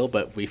to steal.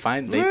 But we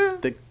find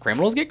the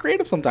criminals get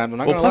creative sometimes. I'm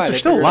not Well, gonna plus lie. there's They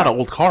still a figure lot it of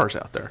old cars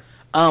out there.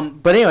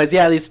 out. But anyways,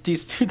 yeah, these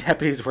two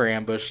deputies were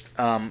ambushed.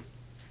 From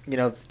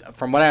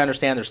what I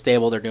understand, they're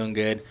stable. They're doing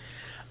good.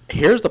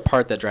 Here's the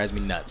part that drives me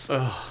nuts.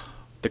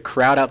 The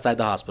crowd outside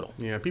the hospital.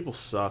 Yeah, people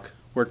suck.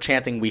 We're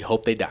chanting, "We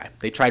hope they die."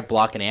 They tried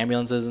blocking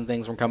ambulances and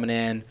things from coming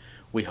in.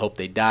 We hope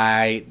they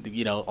die.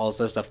 All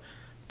this other stuff.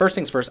 First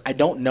things first, I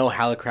don't know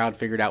how the crowd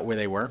figured out where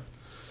they were.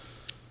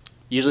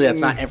 Usually that's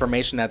not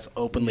information that's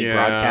openly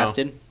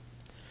broadcasted.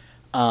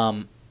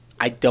 I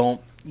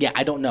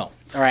don't know.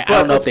 All right, I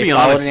don't know if they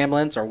followed an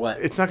ambulance or what.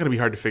 It's not going to be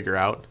hard to figure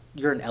out.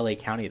 You're in LA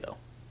County, though.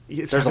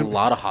 It's There's not a gonna-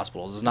 lot of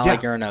hospitals. It's not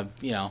like you're in a,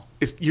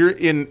 You're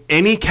in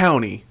any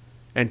county,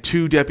 and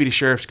 2 deputy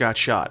sheriffs got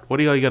shot. What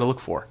do you got to look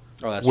for?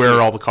 Oh, that's Where true.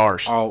 are all the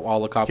cars?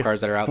 all the cop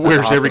cars that are outside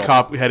Where's the every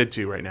hospital. cop headed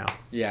to right now?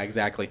 Yeah,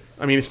 exactly.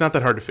 I mean, it's not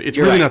that hard to. It's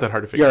You're really right. not that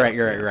hard to figure.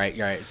 You're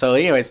right. So,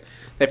 anyways,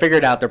 they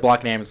figured out they're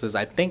blocking ambulances.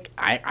 I think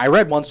I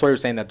read one story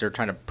saying that they're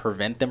trying to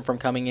prevent them from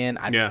coming in.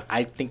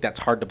 I think that's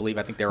hard to believe.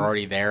 I think they're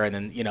already there, and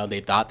then they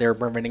thought they were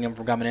preventing them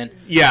from coming in.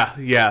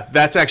 Yeah.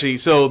 That's actually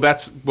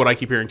that's what I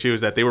keep hearing too.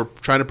 Is that they were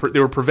they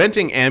were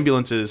preventing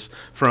ambulances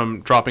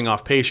from dropping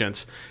off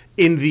patients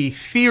in the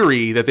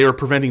theory that they were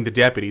preventing the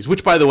deputies,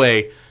 which, by the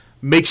way,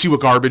 makes you a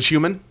garbage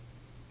human.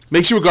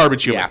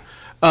 Yeah.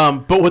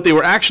 But what they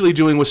were actually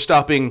doing was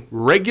stopping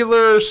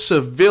regular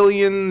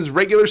civilians,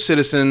 regular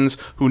citizens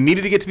who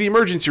needed to get to the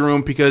emergency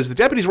room because the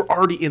deputies were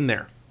already in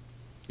there.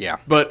 Yeah.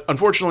 But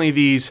unfortunately,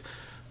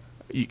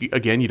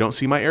 again, you don't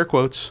see my air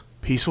quotes,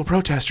 peaceful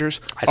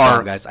protesters I saw are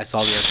them, guys. I saw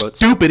the air quotes.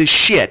 stupid as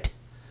shit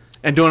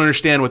and don't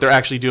understand what they're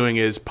actually doing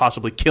is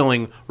possibly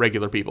killing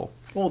regular people.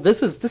 Well,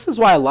 this is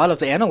why a lot of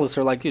the analysts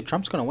are like, dude,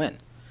 Trump's going to win.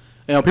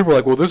 People are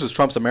like, well, this is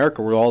Trump's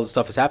America where all this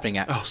stuff is happening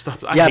at. Oh,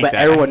 stop.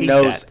 Everyone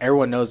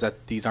knows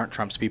that these aren't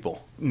Trump's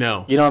people.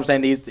 No. You know what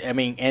I'm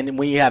saying? And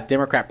when you have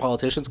Democrat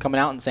politicians coming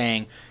out and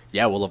saying,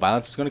 yeah, well, the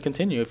violence is going to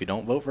continue if you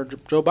don't vote for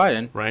Joe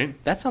Biden. Right.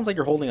 That sounds like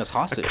you're holding us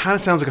hostage. It kind of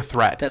sounds like a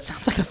threat. That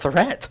sounds like a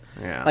threat.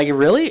 Yeah. Like,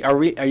 really?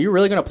 Are you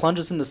really going to plunge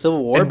us into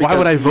civil war? And why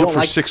would I vote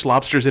for 6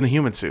 lobsters in a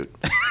human suit?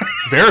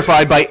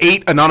 Verified by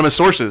 8 anonymous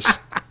sources.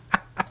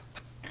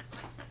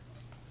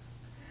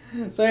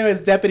 So,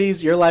 anyways,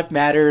 deputies, your life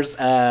matters.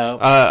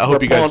 I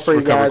hope you guys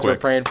recover quick. We're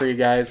praying for you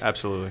guys.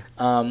 Absolutely.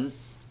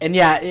 And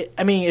yeah,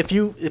 if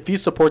you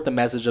support the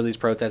message of these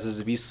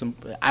protesters,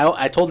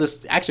 I told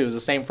this, actually it was the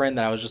same friend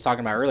that I was just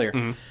talking about earlier.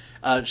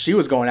 Mm-hmm. She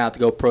was going out to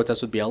go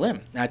protest with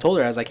BLM, and I told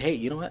her, I was like, hey,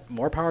 you know what?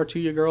 More power to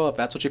you, girl. If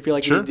that's what you feel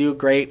like you need to do,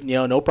 great.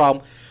 No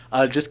problem.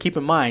 Just keep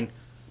in mind,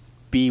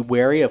 be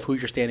wary of who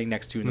you're standing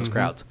next to in those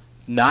crowds.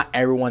 Not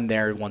everyone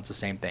there wants the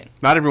same thing.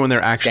 Not everyone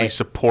there actually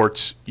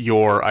supports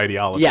your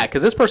ideology. Yeah,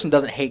 because this person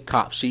doesn't hate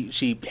cops.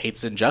 She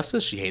hates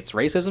injustice. She hates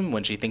racism.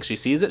 When she thinks she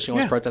sees it, she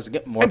wants to protest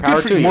again. More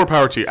power to you. More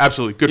power to you.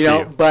 Absolutely. Good for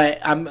you. But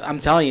I'm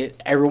telling you,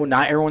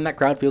 not everyone in that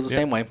crowd feels the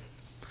same way.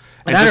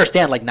 And I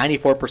understand, like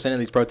 94% of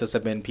these protests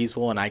have been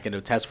peaceful, and I can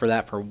attest for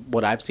that for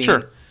what I've seen.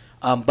 Sure.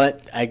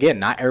 But again,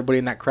 not everybody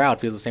in that crowd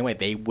feels the same way.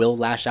 They will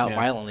lash out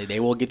violently. They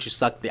will get you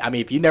sucked. I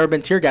mean, if you've never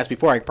been tear gassed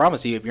before, I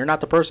promise you, if you're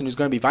not the person who's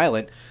going to be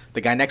violent, the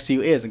guy next to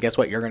you is, and guess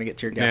what? You're going to get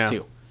tear gassed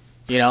too.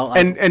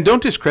 And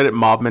don't discredit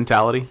mob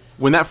mentality.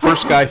 When that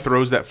first guy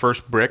throws that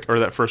first brick or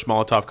that first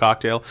Molotov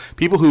cocktail,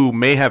 people who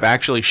may have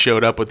actually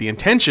showed up with the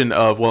intention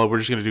of, well, we're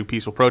just going to do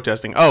peaceful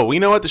protesting. Oh,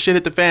 you know what? The shit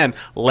hit the fan.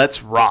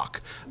 Let's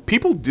rock.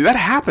 People do that.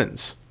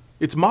 Happens.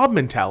 It's mob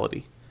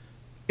mentality.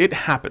 It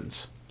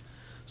happens.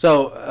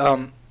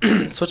 So,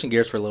 switching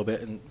gears for a little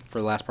bit and for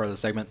the last part of the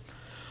segment,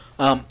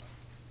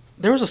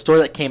 there was a story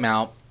that came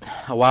out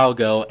a while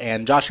ago,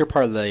 and Josh, you're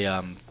part of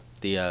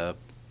the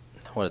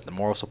what is it, the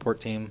moral support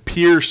team?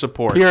 Peer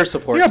support. Peer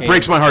support Yeah, it team.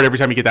 breaks my heart every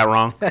time you get that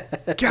wrong.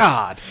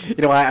 God. You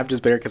know why? I'm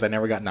just bitter because I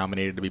never got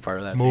nominated to be part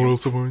of that Moral team.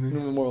 support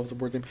team. Moral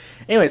support team.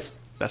 Anyways,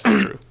 That's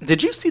not true.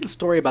 did you see the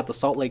story about the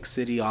Salt Lake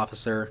City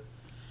officer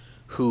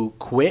who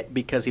quit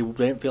because he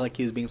didn't feel like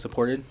he was being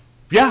supported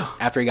Yeah.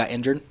 after he got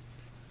injured?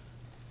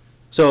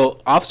 So,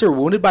 officer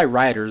wounded by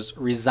rioters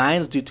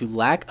resigns due to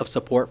lack of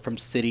support from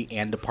city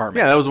and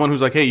department. Yeah, that was the one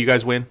who's like, hey, you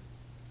guys win.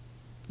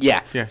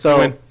 Yeah. Yeah, you So,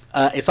 win.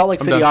 a Salt Lake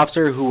I'm City done.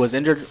 officer who was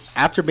injured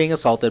after being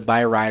assaulted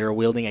by a rioter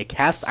wielding a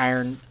cast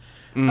iron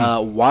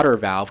water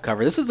valve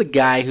cover. This is the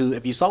guy who,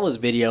 if you saw his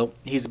video,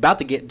 he's about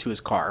to get into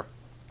his car.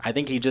 I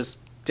think he just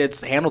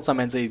handled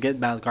something and said he's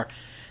getting out of the car.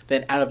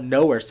 Then out of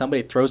nowhere,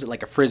 somebody throws it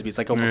like a frisbee. It's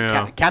like almost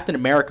Captain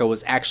America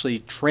was actually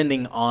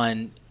trending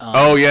on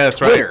Oh, yeah, that's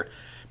Twitter. right.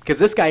 Because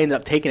this guy ended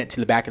up taking it to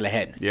the back of the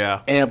head.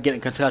 Yeah. Ended up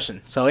getting a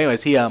concussion. So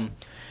anyways, he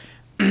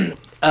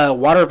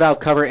water valve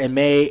cover in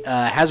May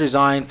has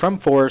resigned from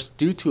force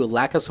due to a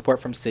lack of support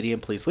from city and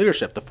police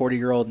leadership. The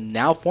 40-year-old,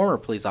 now former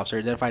police officer,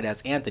 identified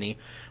as Anthony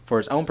for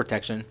his own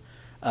protection,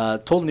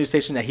 told the news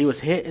station that he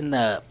was hit in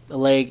the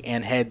leg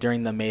and head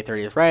during the May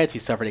 30th riots. He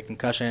suffered a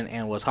concussion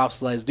and was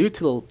hospitalized due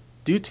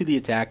to the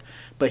attack,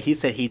 but he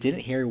said he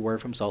didn't hear a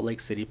word from Salt Lake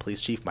City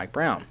Police Chief Mike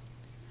Brown.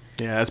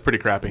 Yeah, that's pretty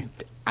crappy.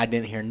 I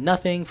didn't hear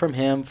nothing from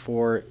him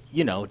for,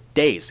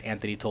 days,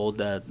 Anthony told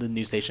the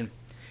news station.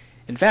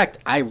 In fact,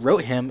 I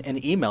wrote him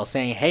an email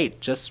saying, hey,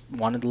 just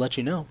wanted to let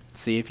you know.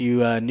 See if you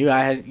knew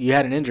you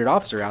had an injured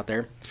officer out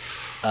there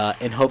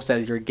in hopes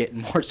that you're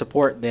getting more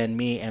support than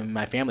me and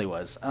my family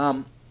was.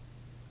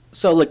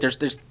 So, look, there's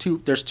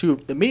two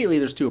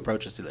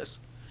approaches to this.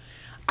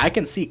 I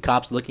can see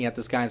cops looking at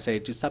this guy and say,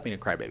 dude, stop being a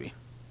crybaby.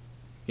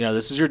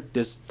 This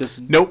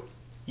is Nope.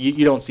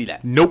 You don't see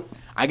that. Nope.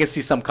 I can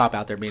see some cop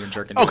out there being a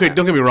jerk. Okay,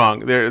 don't get me wrong.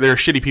 There are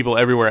shitty people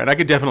everywhere, and I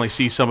could definitely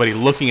see somebody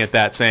looking at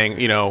that saying,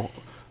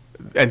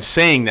 and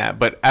saying that.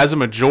 But as a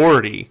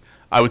majority,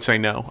 I would say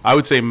no. I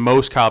would say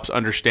most cops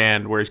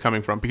understand where he's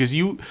coming from because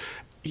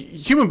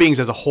human beings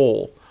as a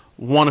whole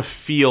want to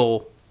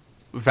feel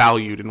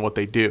valued in what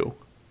they do.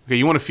 Okay,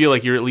 you want to feel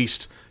like you're at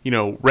least,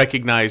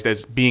 recognized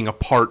as being a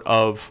part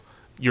of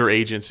your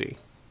agency.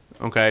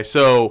 Okay,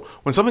 so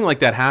when something like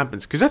that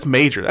happens, because that's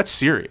major, that's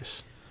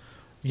serious.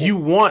 You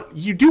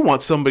do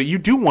want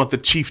the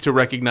chief to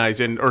recognize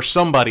or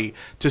somebody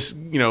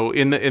to,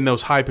 in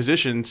those high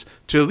positions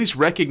to at least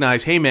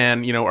recognize, hey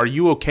man, are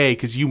you okay?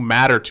 Because you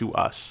matter to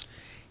us.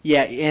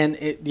 Yeah, and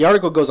the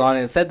article goes on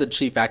and it said the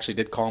chief actually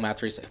did call him a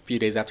few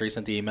days after he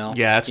sent the email.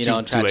 Yeah, that's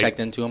and checked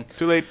into him.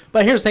 Too late.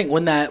 But here's the thing: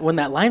 when that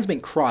line's been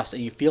crossed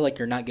and you feel like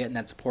you're not getting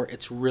that support,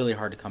 it's really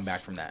hard to come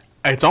back from that.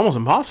 It's almost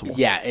impossible.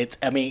 Yeah,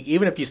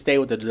 even if you stay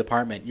with the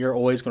department, you're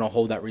always going to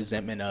hold that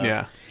resentment of.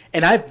 Yeah.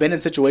 And I've been in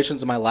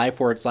situations in my life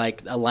where it's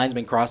like a line's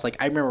been crossed. Like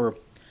I remember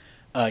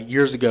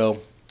years ago,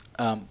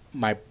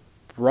 my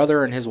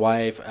brother and his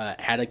wife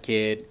had a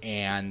kid,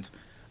 and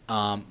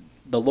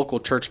the local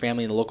church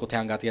family in the local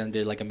town got together and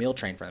did like a meal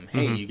train for them.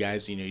 Hey, you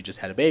guys, you just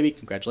had a baby.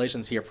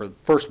 Congratulations! Here for the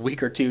first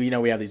week or two,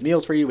 we have these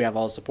meals for you. We have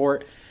all the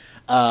support.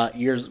 A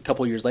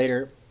couple years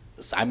later,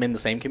 I'm in the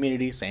same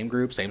community, same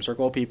group, same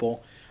circle of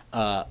people.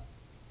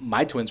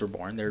 My twins were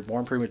born. They were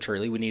born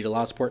prematurely. We needed a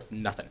lot of support.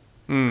 Nothing.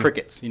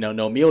 Crickets.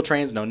 No meal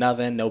trains, no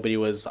nothing. Nobody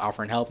was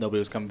offering help. Nobody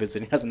was coming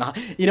visiting us. And that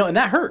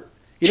hurt.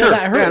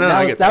 That hurt.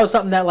 Yeah, that was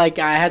something that like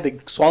I had to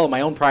swallow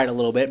my own pride a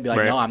little bit and be like,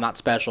 right. no, I'm not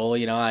special.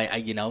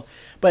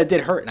 But it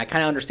did hurt, and I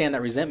kind of understand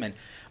that resentment.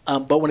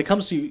 But when it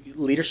comes to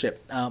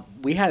leadership,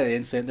 we had an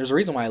incident. There's a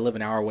reason why I live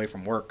an hour away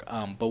from work.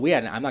 But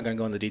I'm not going to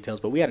go into the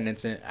details, but we had an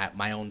incident at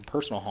my own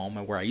personal home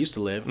where I used to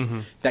live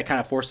that kind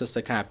of forced us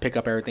to kind of pick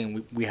up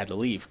everything. We had to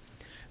leave.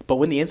 But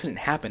when the incident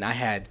happened, I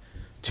had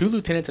 2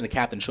 lieutenants and a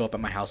captain show up at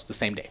my house the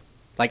same day.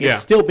 It's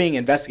still being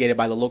investigated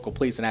by the local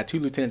police, and I had 2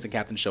 lieutenants and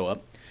captains show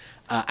up.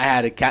 I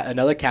had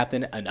another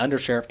captain, an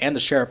undersheriff, and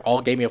the sheriff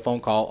all gave me a phone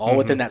call all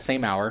within that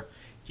same hour.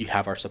 You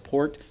have our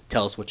support.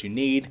 Tell us what you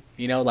need.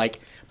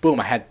 Boom,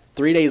 I had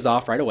 3 days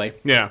off right away.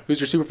 Yeah.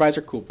 Who's your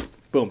supervisor? Cool.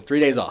 Boom, 3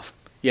 days off.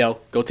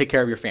 Go take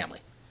care of your family.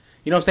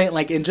 You know what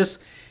I'm saying?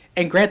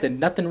 And granted,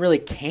 nothing really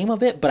came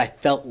of it, but I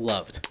felt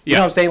loved. You know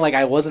what I'm saying?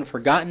 I wasn't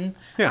forgotten.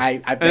 Yeah.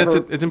 I've never,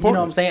 it's important. You know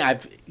what I'm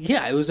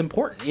saying? It was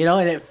important,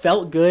 and it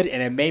felt good,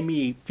 and it made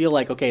me feel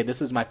like, okay, this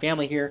is my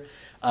family here.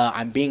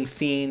 I'm being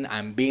seen.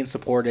 I'm being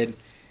supported,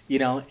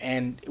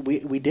 and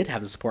we did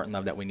have the support and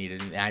love that we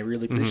needed, and I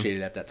really appreciated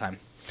it at that time.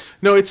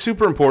 No, it's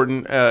super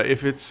important.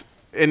 If it's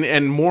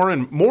and more,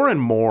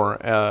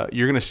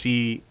 you're going to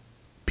see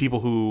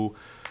people who,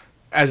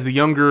 as the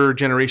younger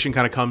generation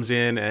kind of comes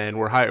in, and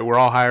we're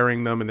all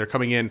hiring them, and they're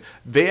coming in.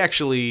 They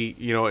actually,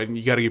 and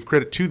you got to give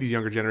credit to these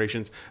younger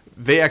generations.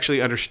 They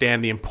actually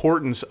understand the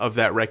importance of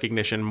that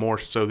recognition more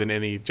so than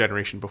any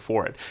generation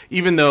before it.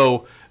 Even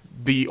though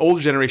the older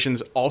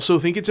generations also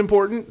think it's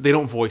important, they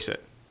don't voice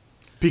it.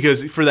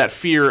 because for that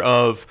fear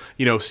of,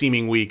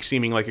 seeming weak,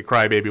 seeming like a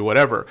crybaby,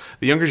 whatever.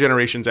 The younger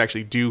generations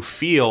actually do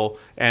feel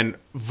and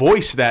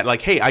voice that,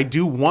 like, hey, I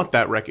do want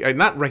that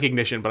not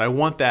recognition, but I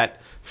want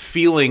that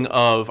feeling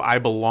of I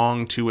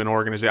belong to an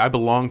organization, I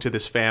belong to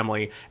this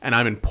family, and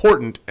I'm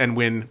important, and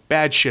when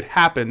bad shit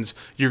happens,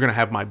 you're going to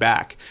have my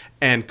back.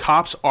 And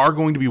cops are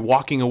going to be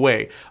walking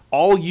away.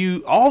 All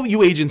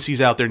you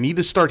agencies out there need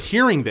to start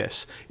hearing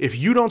this. If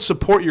you don't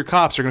support your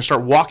cops, they're going to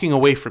start walking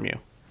away from you.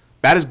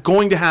 That is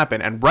going to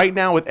happen. And right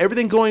now, with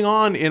everything going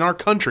on in our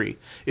country,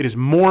 it is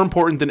more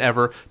important than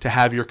ever to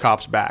have your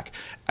cops back.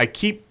 I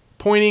keep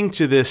pointing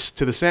to San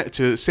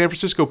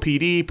Francisco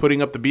PD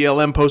putting up the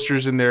BLM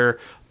posters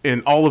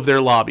in all of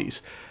their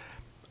lobbies.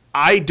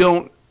 I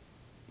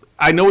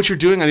know what you're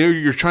doing. I know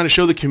you're trying to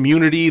show the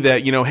community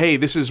that, hey,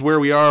 this is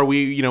where we are.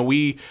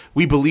 We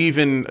believe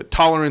in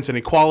tolerance and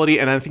equality,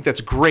 and I think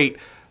that's great,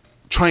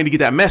 trying to get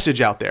that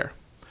message out there.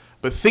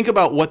 But think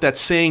about what that's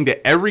saying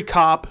to every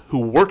cop who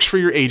works for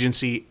your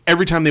agency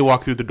every time they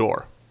walk through the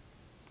door.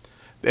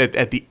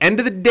 At the end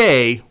of the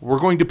day, we're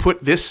going to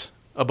put this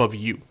above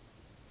you.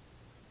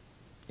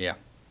 Yeah.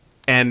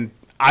 And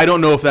I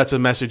don't know if that's a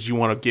message you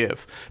want to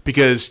give,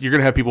 because you're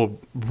going to have people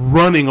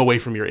running away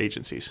from your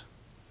agencies.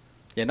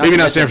 Yeah, maybe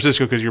not San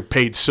Francisco because you're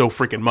paid so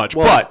freaking much,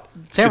 but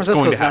San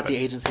Francisco is not the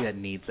agency that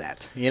needs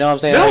that. You know what I'm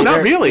saying? No,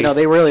 not really.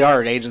 They really are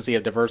an agency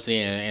of diversity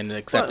and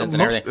acceptance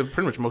and everything.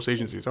 Pretty much most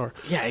agencies are.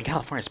 Yeah, in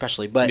California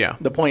especially. But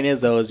the point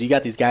is, though, is you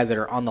got these guys that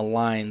are on the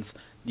lines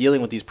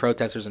dealing with these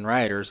protesters and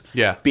rioters,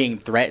 being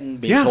threatened,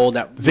 being told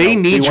that they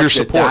need your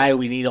support. Die,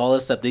 we need all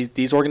this stuff.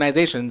 These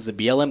organizations, the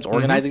BLM's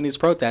organizing these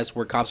protests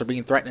where cops are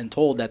being threatened and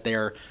told that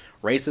they're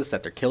racist,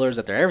 that they're killers,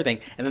 that they're everything,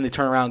 and then they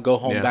turn around, go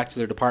home, back to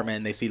their department,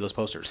 and they see those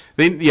posters.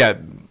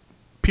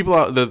 People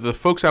out, the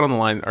folks out on the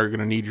line are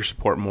going to need your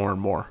support more and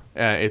more.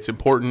 It's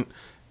important.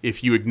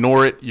 If you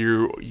ignore it,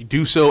 you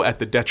do so at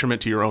the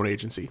detriment to your own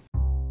agency.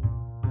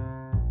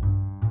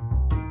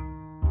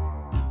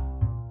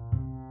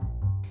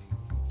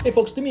 Hey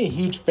folks, do me a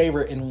huge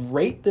favor and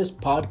rate this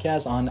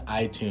podcast on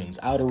iTunes.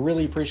 I would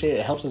really appreciate it.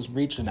 It helps us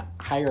reach a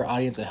higher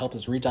audience. It helps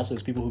us reach out to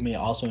those people who may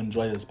also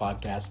enjoy this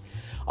podcast.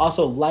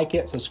 Also, like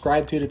it,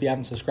 subscribe to it if you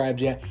haven't subscribed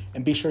yet,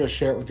 and be sure to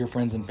share it with your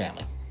friends and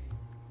family.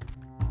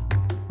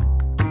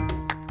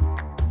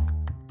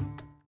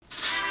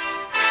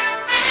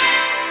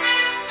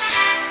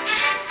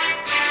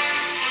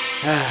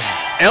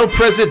 El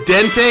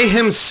Presidente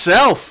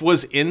himself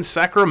was in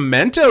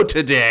Sacramento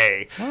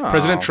today. Oh.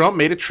 President Trump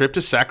made a trip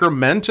to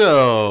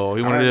Sacramento.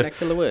 He wanted to neck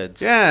of the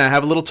woods. Yeah,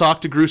 have a little talk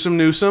to Gruesome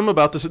Newsom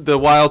about the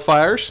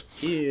wildfires.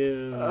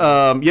 Ew.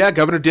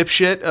 Governor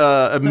Dipshit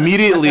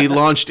immediately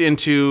launched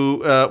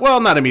into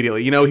not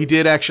immediately. He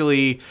did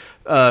actually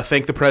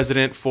thank the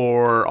president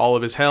for all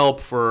of his help.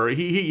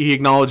 He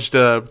acknowledged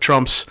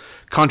Trump's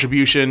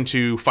contribution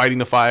to fighting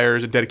the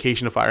fires and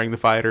dedication to fighting the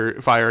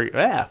fires.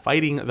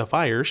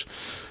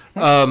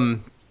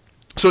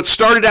 So it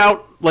started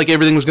out like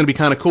everything was going to be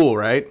kind of cool,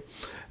 right?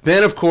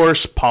 Then, of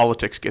course,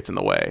 politics gets in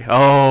the way.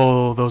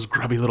 Oh, those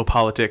grubby little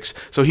politics.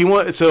 So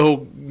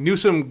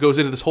Newsom goes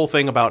into this whole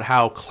thing about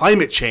how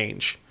climate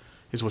change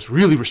is what's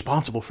really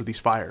responsible for these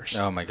fires.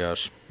 Oh my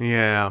gosh.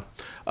 Yeah.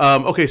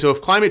 Okay, so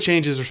if climate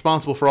change is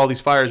responsible for all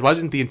these fires, why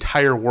isn't the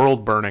entire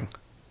world burning?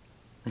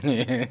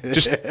 I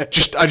just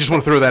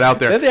want to throw that out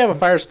there. Did they have a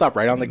fire stop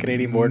right on the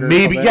Canadian border?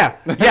 Maybe, yeah.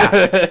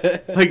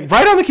 Like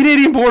right on the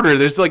Canadian border.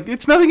 There's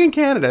it's nothing in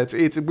Canada.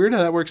 It's weird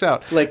how that works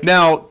out.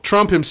 Now,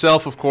 Trump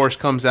himself, of course,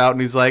 comes out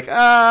and he's like,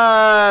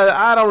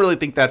 I don't really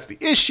think that's the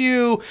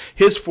issue.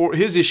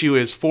 His issue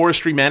is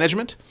forestry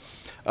management.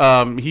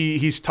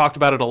 He's talked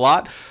about it a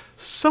lot.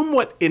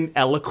 Somewhat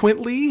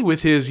ineloquently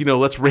with his,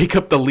 let's rake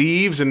up the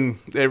leaves, and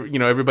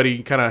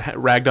everybody kind of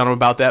ragged on him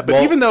about that.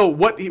 But even though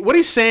what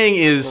he's saying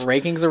is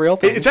raking's a real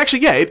thing. It's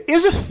actually it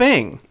is a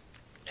thing.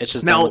 It's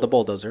just done with a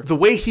bulldozer. The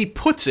way he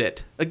puts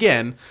it,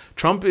 again,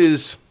 Trump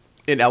is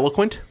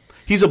ineloquent.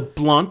 He's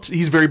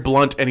very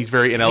blunt, and he's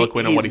very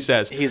ineloquent in what he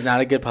says. He's not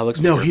a good public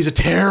speaker. No, he's a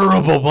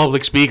terrible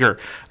public speaker.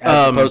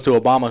 As opposed to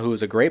Obama, who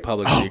was a great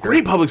public speaker.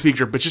 Great public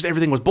speaker, but just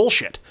everything was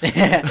bullshit.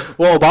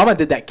 Well, Obama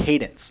did that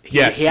cadence. He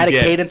had a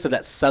did. cadence of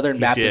that Southern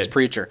Baptist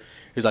preacher.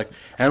 He's like,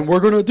 and we're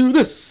going to do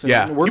this.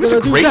 And we're he was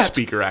a great that,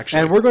 speaker,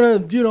 actually. And we're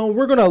going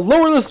to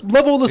lower this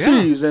level of the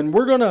seas, and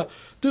we're going to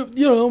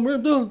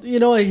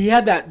he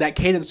had that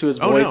cadence to his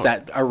voice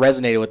that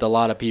resonated with a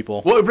lot of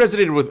people. Well, it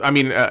resonated with,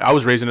 I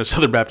was raised in a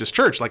Southern Baptist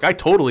church. I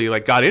totally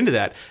got into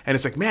that. And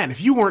it's like, man, if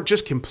you weren't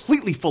just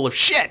completely full of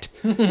shit,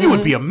 you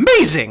would be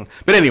amazing.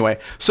 But anyway,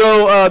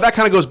 so that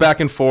kind of goes back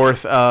and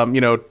forth.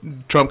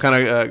 Trump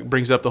kind of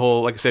brings up the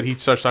whole, like I said, he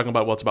starts talking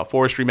about, it's about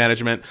forestry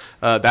management.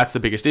 That's the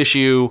biggest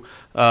issue.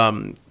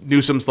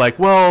 Newsom's like,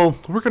 well,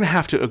 we're going to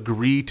have to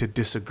agree to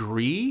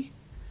disagree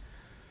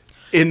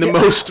in the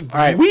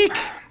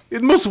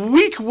most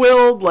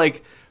weak-willed,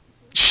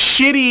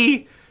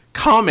 shitty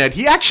comment.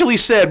 He actually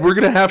said we're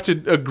going to have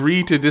to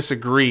agree to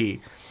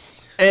disagree.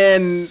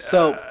 And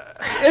so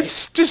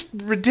it's just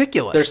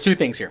ridiculous. There's two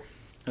things here.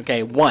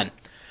 Okay, one,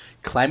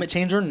 climate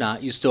change or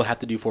not, you still have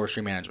to do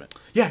forestry management.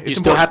 Yeah, it's you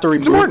still important. have to remove.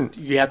 It's important.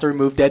 You have to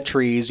remove dead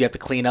trees. You have to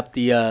clean up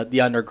the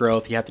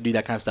undergrowth. You have to do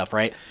that kind of stuff,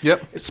 right?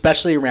 Yep.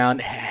 Especially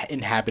around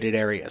inhabited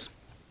areas,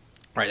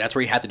 right? That's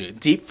where you have to do it.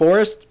 Deep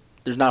forest,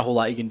 there's not a whole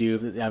lot you can do.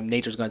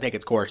 Nature's going to take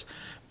its course,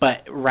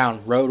 but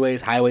around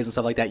roadways, highways, and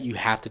stuff like that, you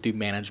have to do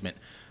management.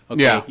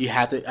 Okay, Yeah. you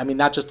have to. I mean,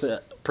 not just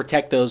to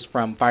protect those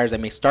from fires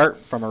that may start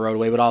from a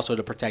roadway, but also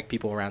to protect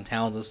people around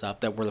towns and stuff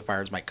that where the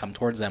fires might come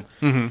towards them.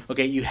 Mm-hmm.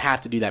 Okay, you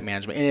have to do that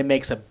management, and it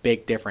makes a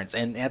big difference.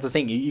 And that's the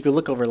thing. You could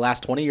look over the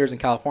last 20 years in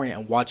California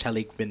and watch how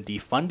they've been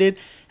defunded,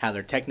 how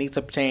their techniques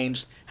have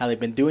changed, how they've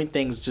been doing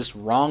things just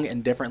wrong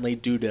and differently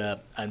due to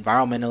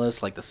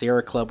environmentalists like the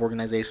Sierra Club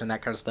organization,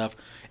 that kind of stuff,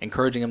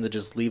 encouraging them to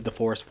just leave the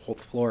forest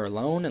floor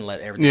alone and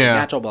let everything be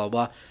natural, blah,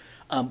 blah, blah.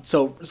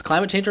 So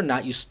climate change or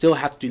not, you still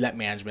have to do that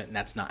management, and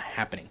that's not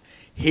happening.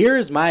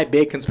 Here's my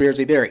big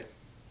conspiracy theory.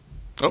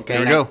 Oh, okay,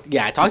 here we go.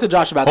 I talked to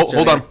Josh about this.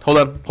 Hold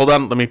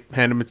on. Let me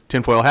hand him a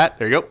tinfoil hat.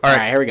 There you go. All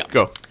right, here we go.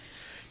 Go.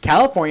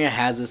 California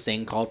has this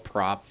thing called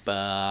Prop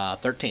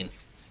 13.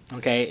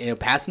 Okay, it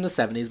passed in the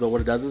 70s, but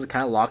what it does is it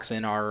kind of locks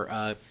in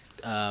our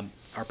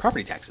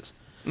property taxes.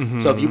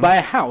 Mm-hmm. So if you buy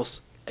a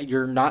house,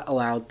 you're not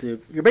allowed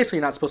to. You're basically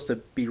not supposed to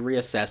be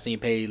reassessed, and you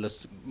pay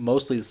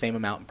mostly the same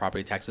amount in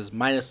property taxes,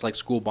 minus like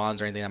school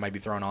bonds or anything that might be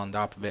thrown on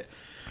top of it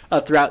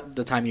throughout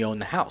the time you own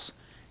the house.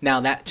 Now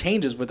that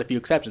changes with a few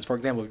exceptions. For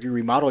example, if you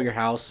remodel your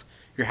house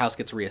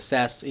gets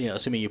reassessed. You know,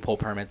 assuming you pull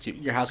permits,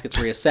 your house gets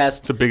reassessed.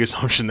 It's a big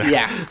assumption there.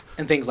 Yeah,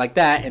 and things like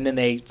that. And then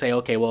they say,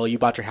 okay, well, you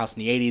bought your house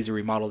in the 80s, you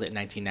remodeled it in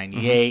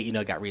 1998. Mm-hmm. You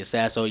know, it got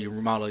reassessed. So you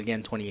remodeled it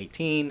again in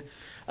 2018.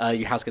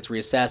 Your house gets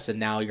reassessed, and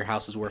now your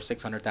house is worth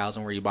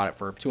 $600,000 where you bought it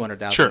for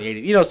 $200,000 sure. in the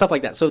 80s. You know, stuff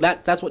like that. So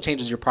that's what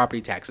changes your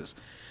property taxes.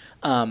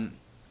 But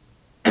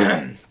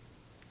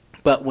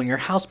when your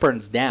house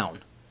burns down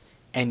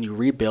and you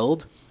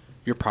rebuild,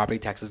 your property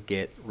taxes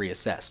get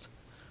reassessed.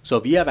 So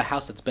if you have a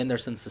house that's been there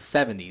since the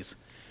 70s,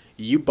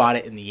 you bought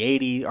it in the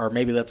 80s, or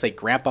maybe let's say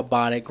grandpa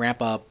bought it,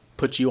 grandpa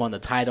put you on the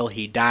title,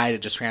 he died,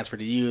 it just transferred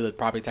to you, the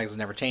property taxes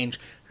never changed,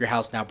 your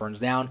house now burns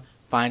down,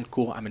 fine,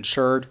 cool, I'm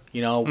insured,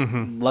 you know,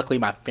 luckily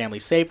my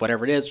family's safe,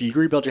 whatever it is, you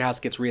rebuild your house,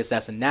 gets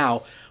reassessed, and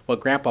now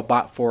what grandpa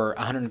bought for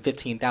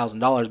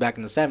 $115,000 back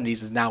in the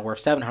 70s is now worth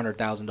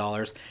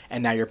 $700,000,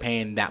 and now you're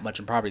paying that much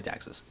in property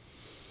taxes.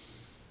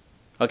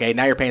 Okay,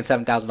 now you're paying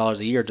 $7,000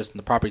 a year just in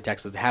the property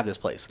taxes to have this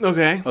place.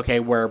 Okay,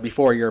 where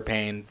before you were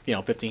paying,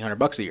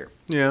 $1,500 a year.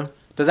 Yeah.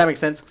 Does that make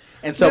sense?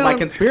 And so my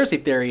conspiracy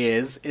theory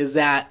is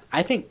that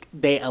I think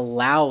they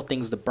allow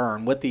things to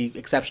burn, with the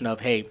exception of,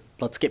 hey,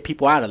 let's get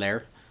people out of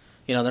there.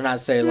 You know, they're not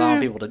necessarily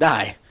allowing people to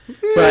die,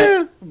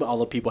 but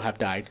although people have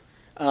died.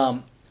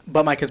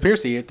 But my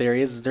conspiracy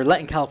theory is they're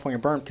letting California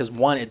burn because,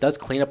 one, it does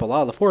clean up a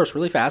lot of the forest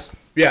really fast.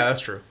 Yeah, that's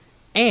true.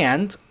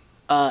 And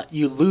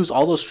you lose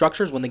all those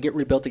structures when they get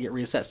rebuilt, they get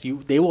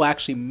reassessed. They will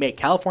actually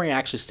California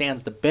actually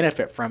stands to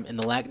benefit from in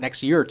the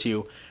next year or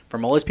two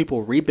from all these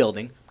people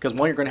rebuilding, because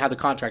one, you're going to have the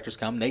contractors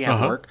come, they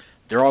have work,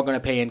 they're all going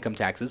to pay income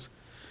taxes.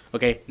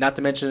 Okay, not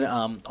to mention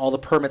all the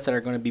permits that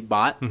are going to be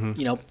bought.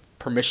 You know,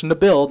 permission to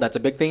build, that's a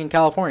big thing in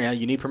California.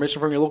 You need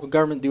permission from your local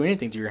government to do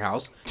anything to your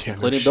house,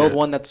 including build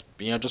one that's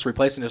just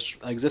replacing an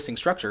existing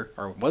structure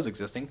or was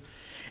existing,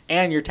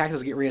 and your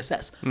taxes get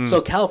reassessed. So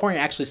California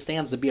actually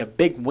stands to be a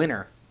big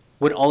winner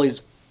when all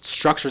these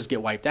structures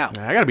get wiped out.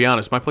 I got to be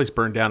honest, my place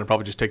burned down and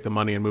probably just take the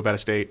money and move out of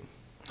state.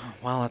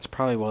 Well, that's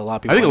probably what a lot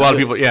of people I think a lot of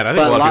people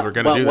are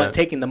going to do that. What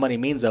taking the money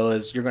means, though,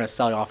 is you're going to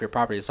sell off your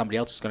property to somebody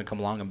else who's going to come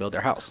along and build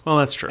their house. Well,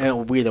 that's true. And it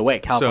will be either way.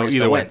 California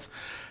still wins.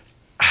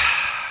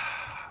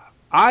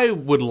 I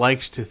would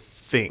like to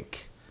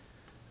think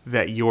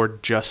that you're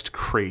just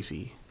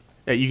crazy.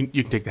 You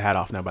can take the hat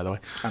off now, by the way.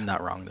 I'm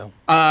not wrong, though.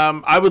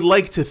 I would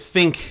like to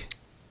think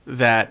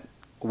that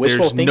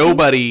there's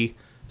nobody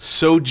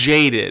so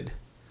jaded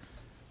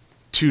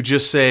to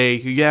just say,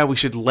 yeah, we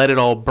should let it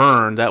all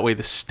burn. That way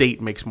the state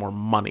makes more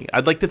money.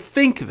 I'd like to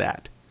think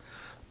that.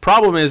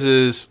 Problem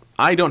is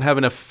I don't have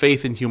enough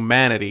faith in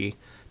humanity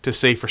to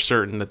say for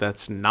certain that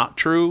that's not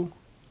true.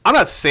 I'm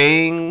not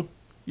saying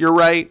you're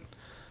right.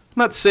 I'm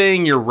not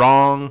saying you're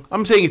wrong.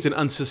 I'm saying it's an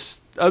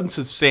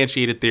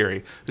unsubstantiated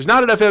theory. There's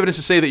not enough evidence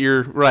to say that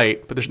you're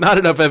right, but there's not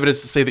enough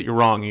evidence to say that you're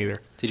wrong either.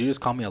 Did you just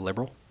call me a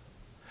liberal?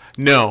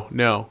 No.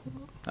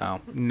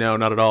 Oh. No,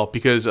 not at all.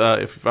 Because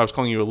if I was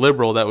calling you a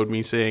liberal, that would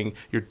mean saying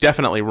you're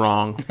definitely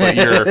wrong, but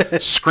you're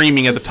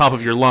screaming at the top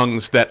of your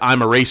lungs that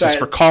I'm a racist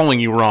for calling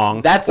you wrong,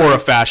 or a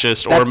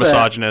fascist, or a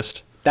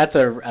misogynist. That's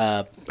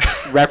a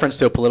reference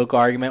to a political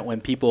argument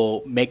when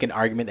people make an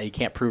argument that you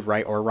can't prove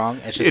right or wrong.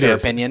 It's just their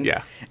opinion.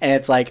 Yeah. And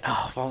it's like,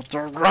 oh, well,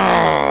 they're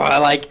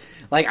wrong. Like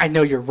I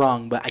know you're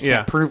wrong, but I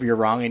can't prove you're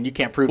wrong, and you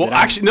can't prove. Well,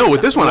 actually, no.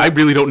 With this one, I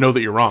really don't know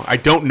that you're wrong. I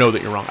don't know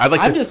that you're wrong.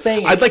 I'm just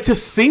saying. I'd like to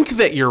think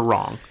that you're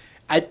wrong.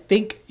 I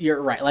think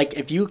you're right. Like,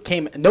 if you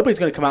came, nobody's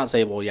going to come out and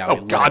say, well, yeah, we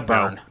let it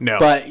burn. No.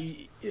 But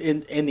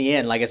in the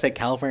end, like I said,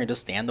 California does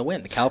stand the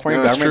win. The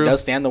California government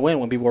does stand the win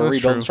when people are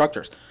rebuilding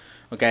structures.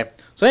 Okay.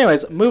 So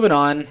anyways, moving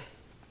on.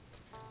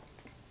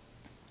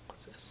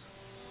 What's this?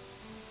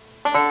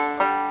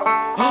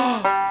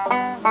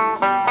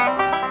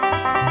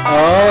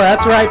 Oh,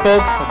 that's right,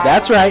 folks.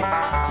 That's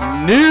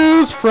right.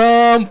 News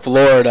from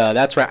Florida.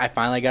 That's right. I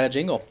finally got a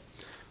jingle.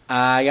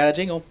 I got a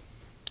jingle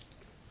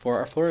for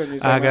our Florida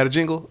news. I got a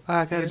jingle.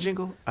 I got a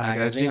jingle. I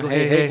got a jingle.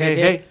 Hey, hey, hey,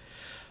 hey.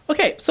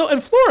 Okay, so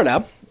in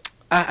Florida,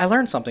 I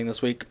learned something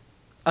this week.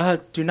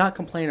 Do not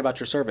complain about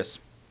your service.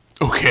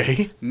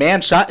 Okay.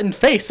 Man shot in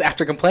face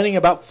after complaining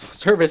about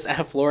service at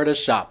a Florida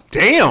shop.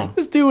 Damn.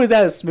 This dude was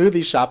at a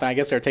smoothie shop, and I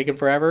guess they were taking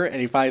forever, and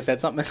he finally said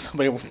something,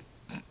 and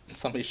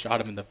somebody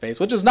shot him in the face,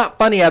 which is not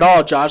funny at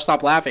all, Josh.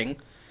 Stop laughing.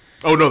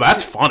 Oh, no,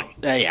 that's funny.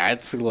 Yeah,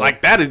 it's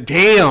like that is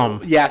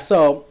damn. Yeah,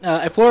 so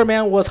a Florida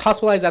man was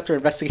hospitalized after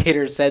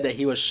investigators said that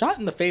he was shot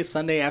in the face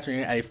Sunday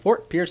afternoon at a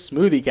Fort Pierce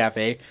smoothie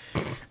cafe.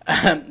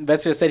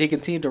 Investigators said he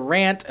continued to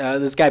rant.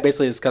 This guy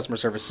basically, his customer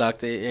service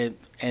sucked,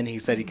 and he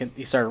said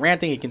he started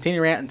ranting. He continued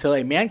to rant until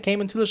a man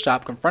came into the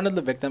shop, confronted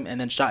the victim, and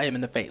then shot him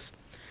in the face.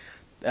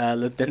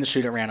 Then the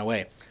shooter ran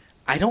away.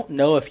 I don't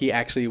know if he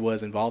actually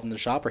was involved in the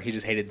shop or he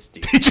just hated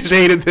Steve. He just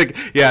hated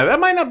the... Yeah, that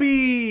might not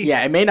be...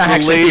 Yeah, it may not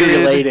actually be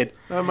related.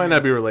 That might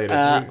not be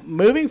related.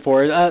 Moving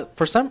forward,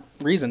 for some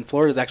reason,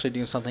 Florida is actually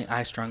doing something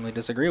I strongly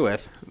disagree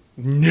with.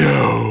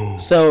 No.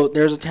 So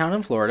there's a town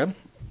in Florida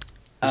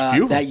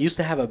that used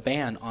to have a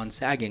ban on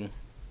sagging.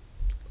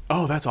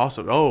 Oh, that's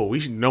awesome. Oh, we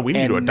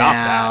need to adopt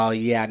that.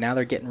 Yeah, now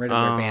they're getting rid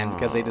of their ban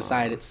because they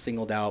decided it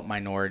singled out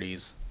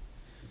minorities.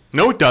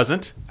 No, it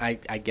doesn't. I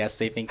guess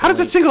they think... How does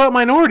it single out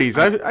minorities?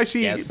 I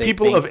see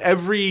people of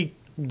every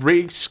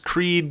race,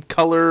 creed,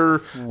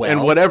 color,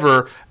 and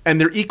whatever, and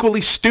they're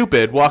equally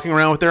stupid walking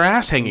around with their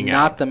ass hanging out.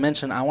 Not to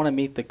mention, I want to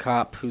meet the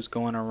cop who's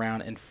going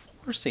around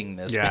enforcing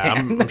this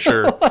ban. I'm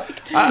sure. What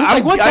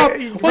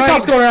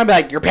cop's going around and be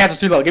like, your pants are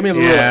too low, give me the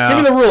ruler. Give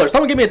me the ruler.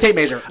 Someone give me a tape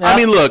measure. I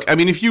mean, look,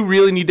 if you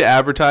really need to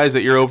advertise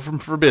that you're open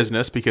for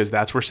business, because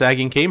that's where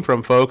sagging came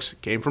from, folks.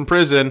 It came from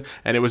prison,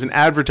 and it was an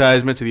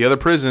advertisement to the other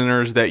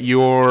prisoners that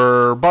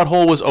your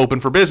butthole was open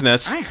for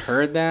business. I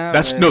heard that.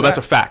 That's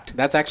a fact.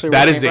 That's actually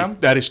where it came from?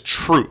 That is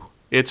true.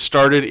 It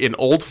started in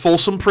Old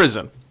Folsom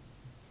Prison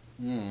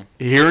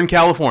here in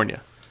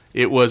California.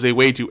 It was a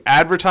way to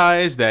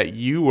advertise that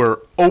you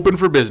were open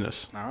for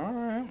business. All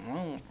right.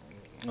 Well,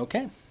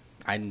 okay.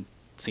 I've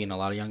seen a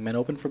lot of young men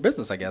open for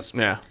business, I guess.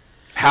 Yeah.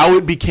 How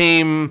it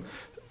became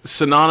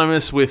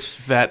synonymous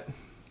with that,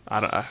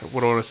 what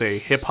do I want to say,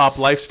 hip-hop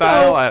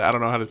lifestyle? I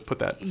don't know how to put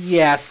that.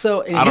 Yeah,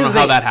 so... I don't know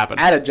how that happened.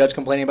 I had a judge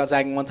complaining about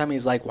sagging one time.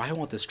 He's like, why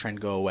won't this trend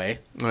go away?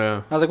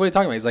 Yeah. I was like, what are you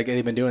talking about? He's like,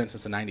 they've been doing it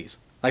since the 90s.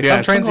 Like,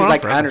 some trends, he's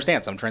like, I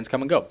understand. Some trends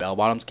come and go.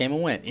 Bell-bottoms came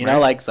and went. You know,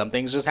 like, some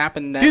things just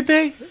happen. Did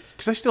they?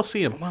 Because I still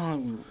see them.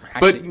 Well,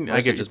 actually, I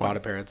get just bought a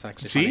pair. It's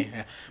actually funny.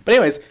 Yeah. But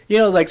anyways,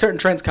 like, certain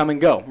trends come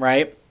and go,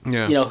 right?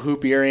 Yeah.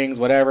 Hoop earrings,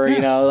 whatever,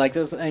 like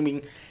this. I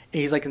mean,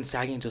 he's like, and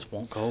sagging just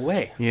won't go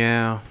away.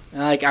 Yeah.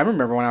 Like, I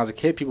remember when I was a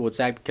kid, people would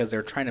sag because they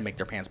were trying to make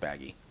their pants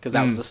baggy. Because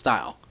that was the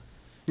style.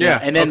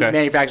 Yeah. And then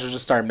manufacturers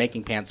just started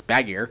making pants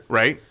baggier.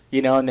 Right.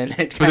 And then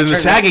but then the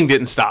sagging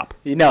didn't stop.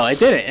 It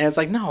didn't. And it's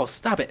like, no,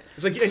 stop it.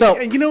 It's like, so,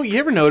 you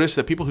ever notice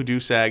that people who do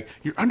sag,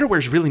 your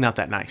underwear's really not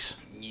that nice.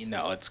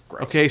 It's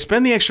gross. Okay,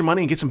 spend the extra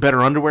money and get some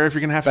better underwear if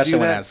you're going to have to do that. Especially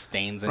when it has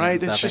stains in it.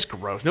 Right, it's just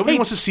gross. Nobody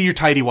wants to see your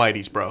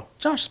tighty-whities, bro.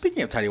 Josh,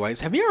 speaking of tighty-whities,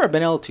 have you ever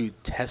been able to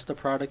test a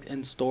product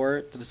in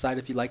store to decide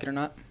if you like it or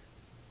not?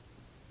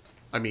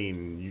 I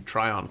mean, you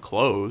try on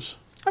clothes.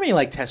 I mean,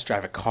 like test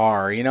drive a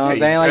car, you know what I'm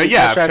saying? Like,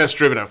 I've test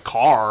driven a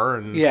car.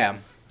 And, yeah.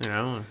 You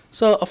know.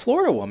 So, a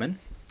Florida woman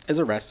is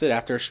arrested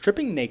after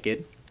stripping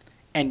naked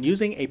and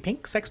using a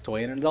pink sex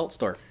toy in an adult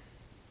store.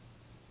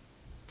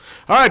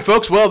 All right,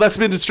 folks. Well, that's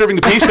been Disturbing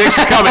the Peace. Thanks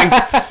for coming.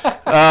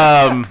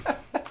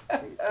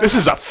 This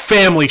is a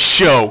family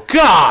show.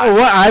 God.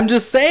 Well, I'm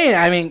just saying.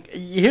 I mean,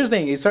 here's the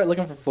thing. You start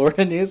looking for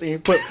Florida news, and you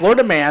put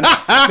Florida man,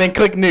 then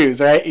click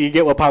news, right? You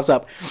get what pops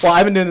up. Well,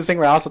 I've been doing this thing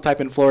where I also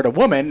type in Florida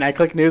woman, and I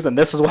click news, and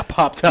this is what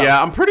popped up.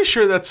 Yeah, I'm pretty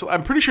sure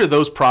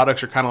those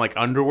products are kind of like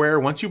underwear.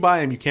 Once you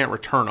buy them, you can't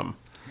return them.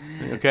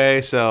 Okay,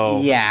 so...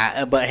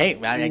 Yeah, but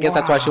hey, I guess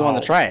that's why she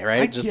wanted to try it,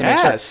 right? To make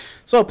sure.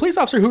 So a police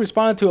officer who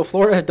responded to a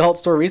Florida adult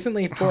store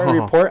recently for a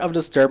report of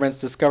disturbance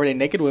discovered a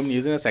naked woman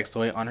using a sex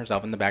toy on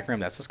herself in the back room.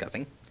 That's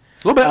disgusting.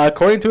 A little bit.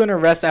 According to an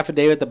arrest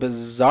affidavit, the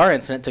bizarre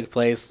incident took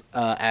place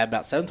at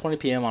about 7:20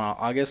 p.m. on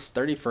August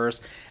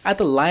 31st at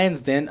the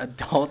Lion's Den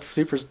Adult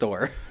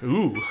Superstore.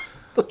 Ooh.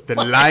 The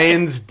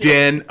Lion's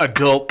Den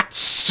Adult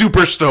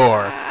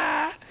Superstore.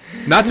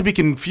 Not to be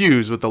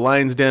confused with the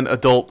Lion's Den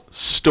Adult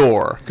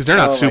Store, because they're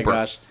not super. Oh, my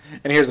gosh.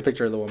 And here's a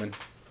picture of the woman.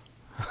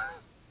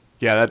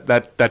 Yeah,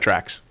 that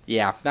tracks.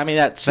 Yeah, I mean,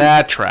 that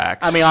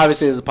tracks. I mean,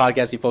 obviously, as a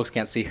podcast, you folks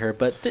can't see her,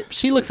 but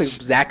she looks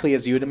exactly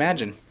as you would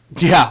imagine.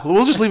 Yeah,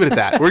 we'll just leave it at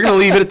that. We're going to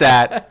leave it at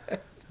that.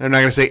 I'm not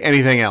going to say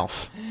anything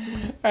else.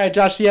 All right,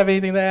 Josh, do you have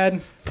anything to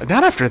add?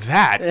 Not after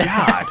that.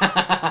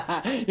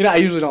 God. I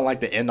usually don't like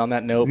to end on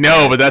that note.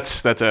 No, but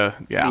that's a,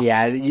 yeah.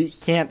 Yeah, you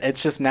can't.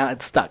 It's just now,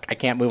 it's stuck. I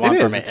can't move on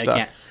from it. I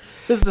can't.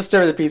 This is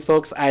Disturbing the Peace,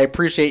 folks. I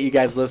appreciate you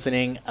guys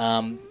listening.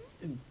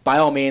 by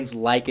all means,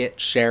 like it,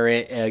 share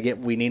it.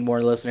 We need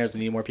more listeners.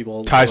 We need more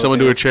people. Tie someone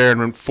to a chair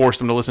and force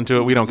them to listen to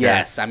it. We don't care.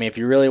 Yes. I mean, if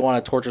you really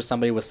want to torture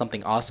somebody with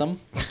something awesome,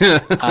 go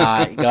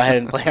ahead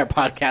and play our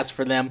podcast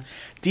for them.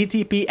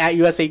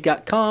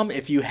 DTP@USA.com.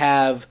 If you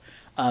have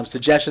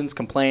suggestions,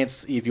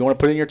 complaints, if you want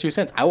to put in your 2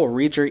 cents, I will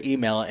read your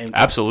email and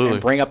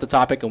bring up the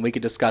topic and we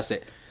could discuss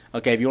it.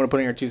 Okay, if you want to put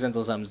in your 2 cents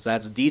on something, so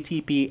that's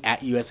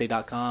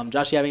DTP@USA.com.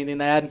 Josh, you have anything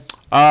to add?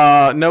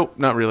 Nope,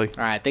 not really.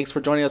 All right, thanks for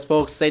joining us,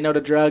 folks. Say no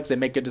to drugs and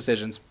make good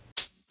decisions.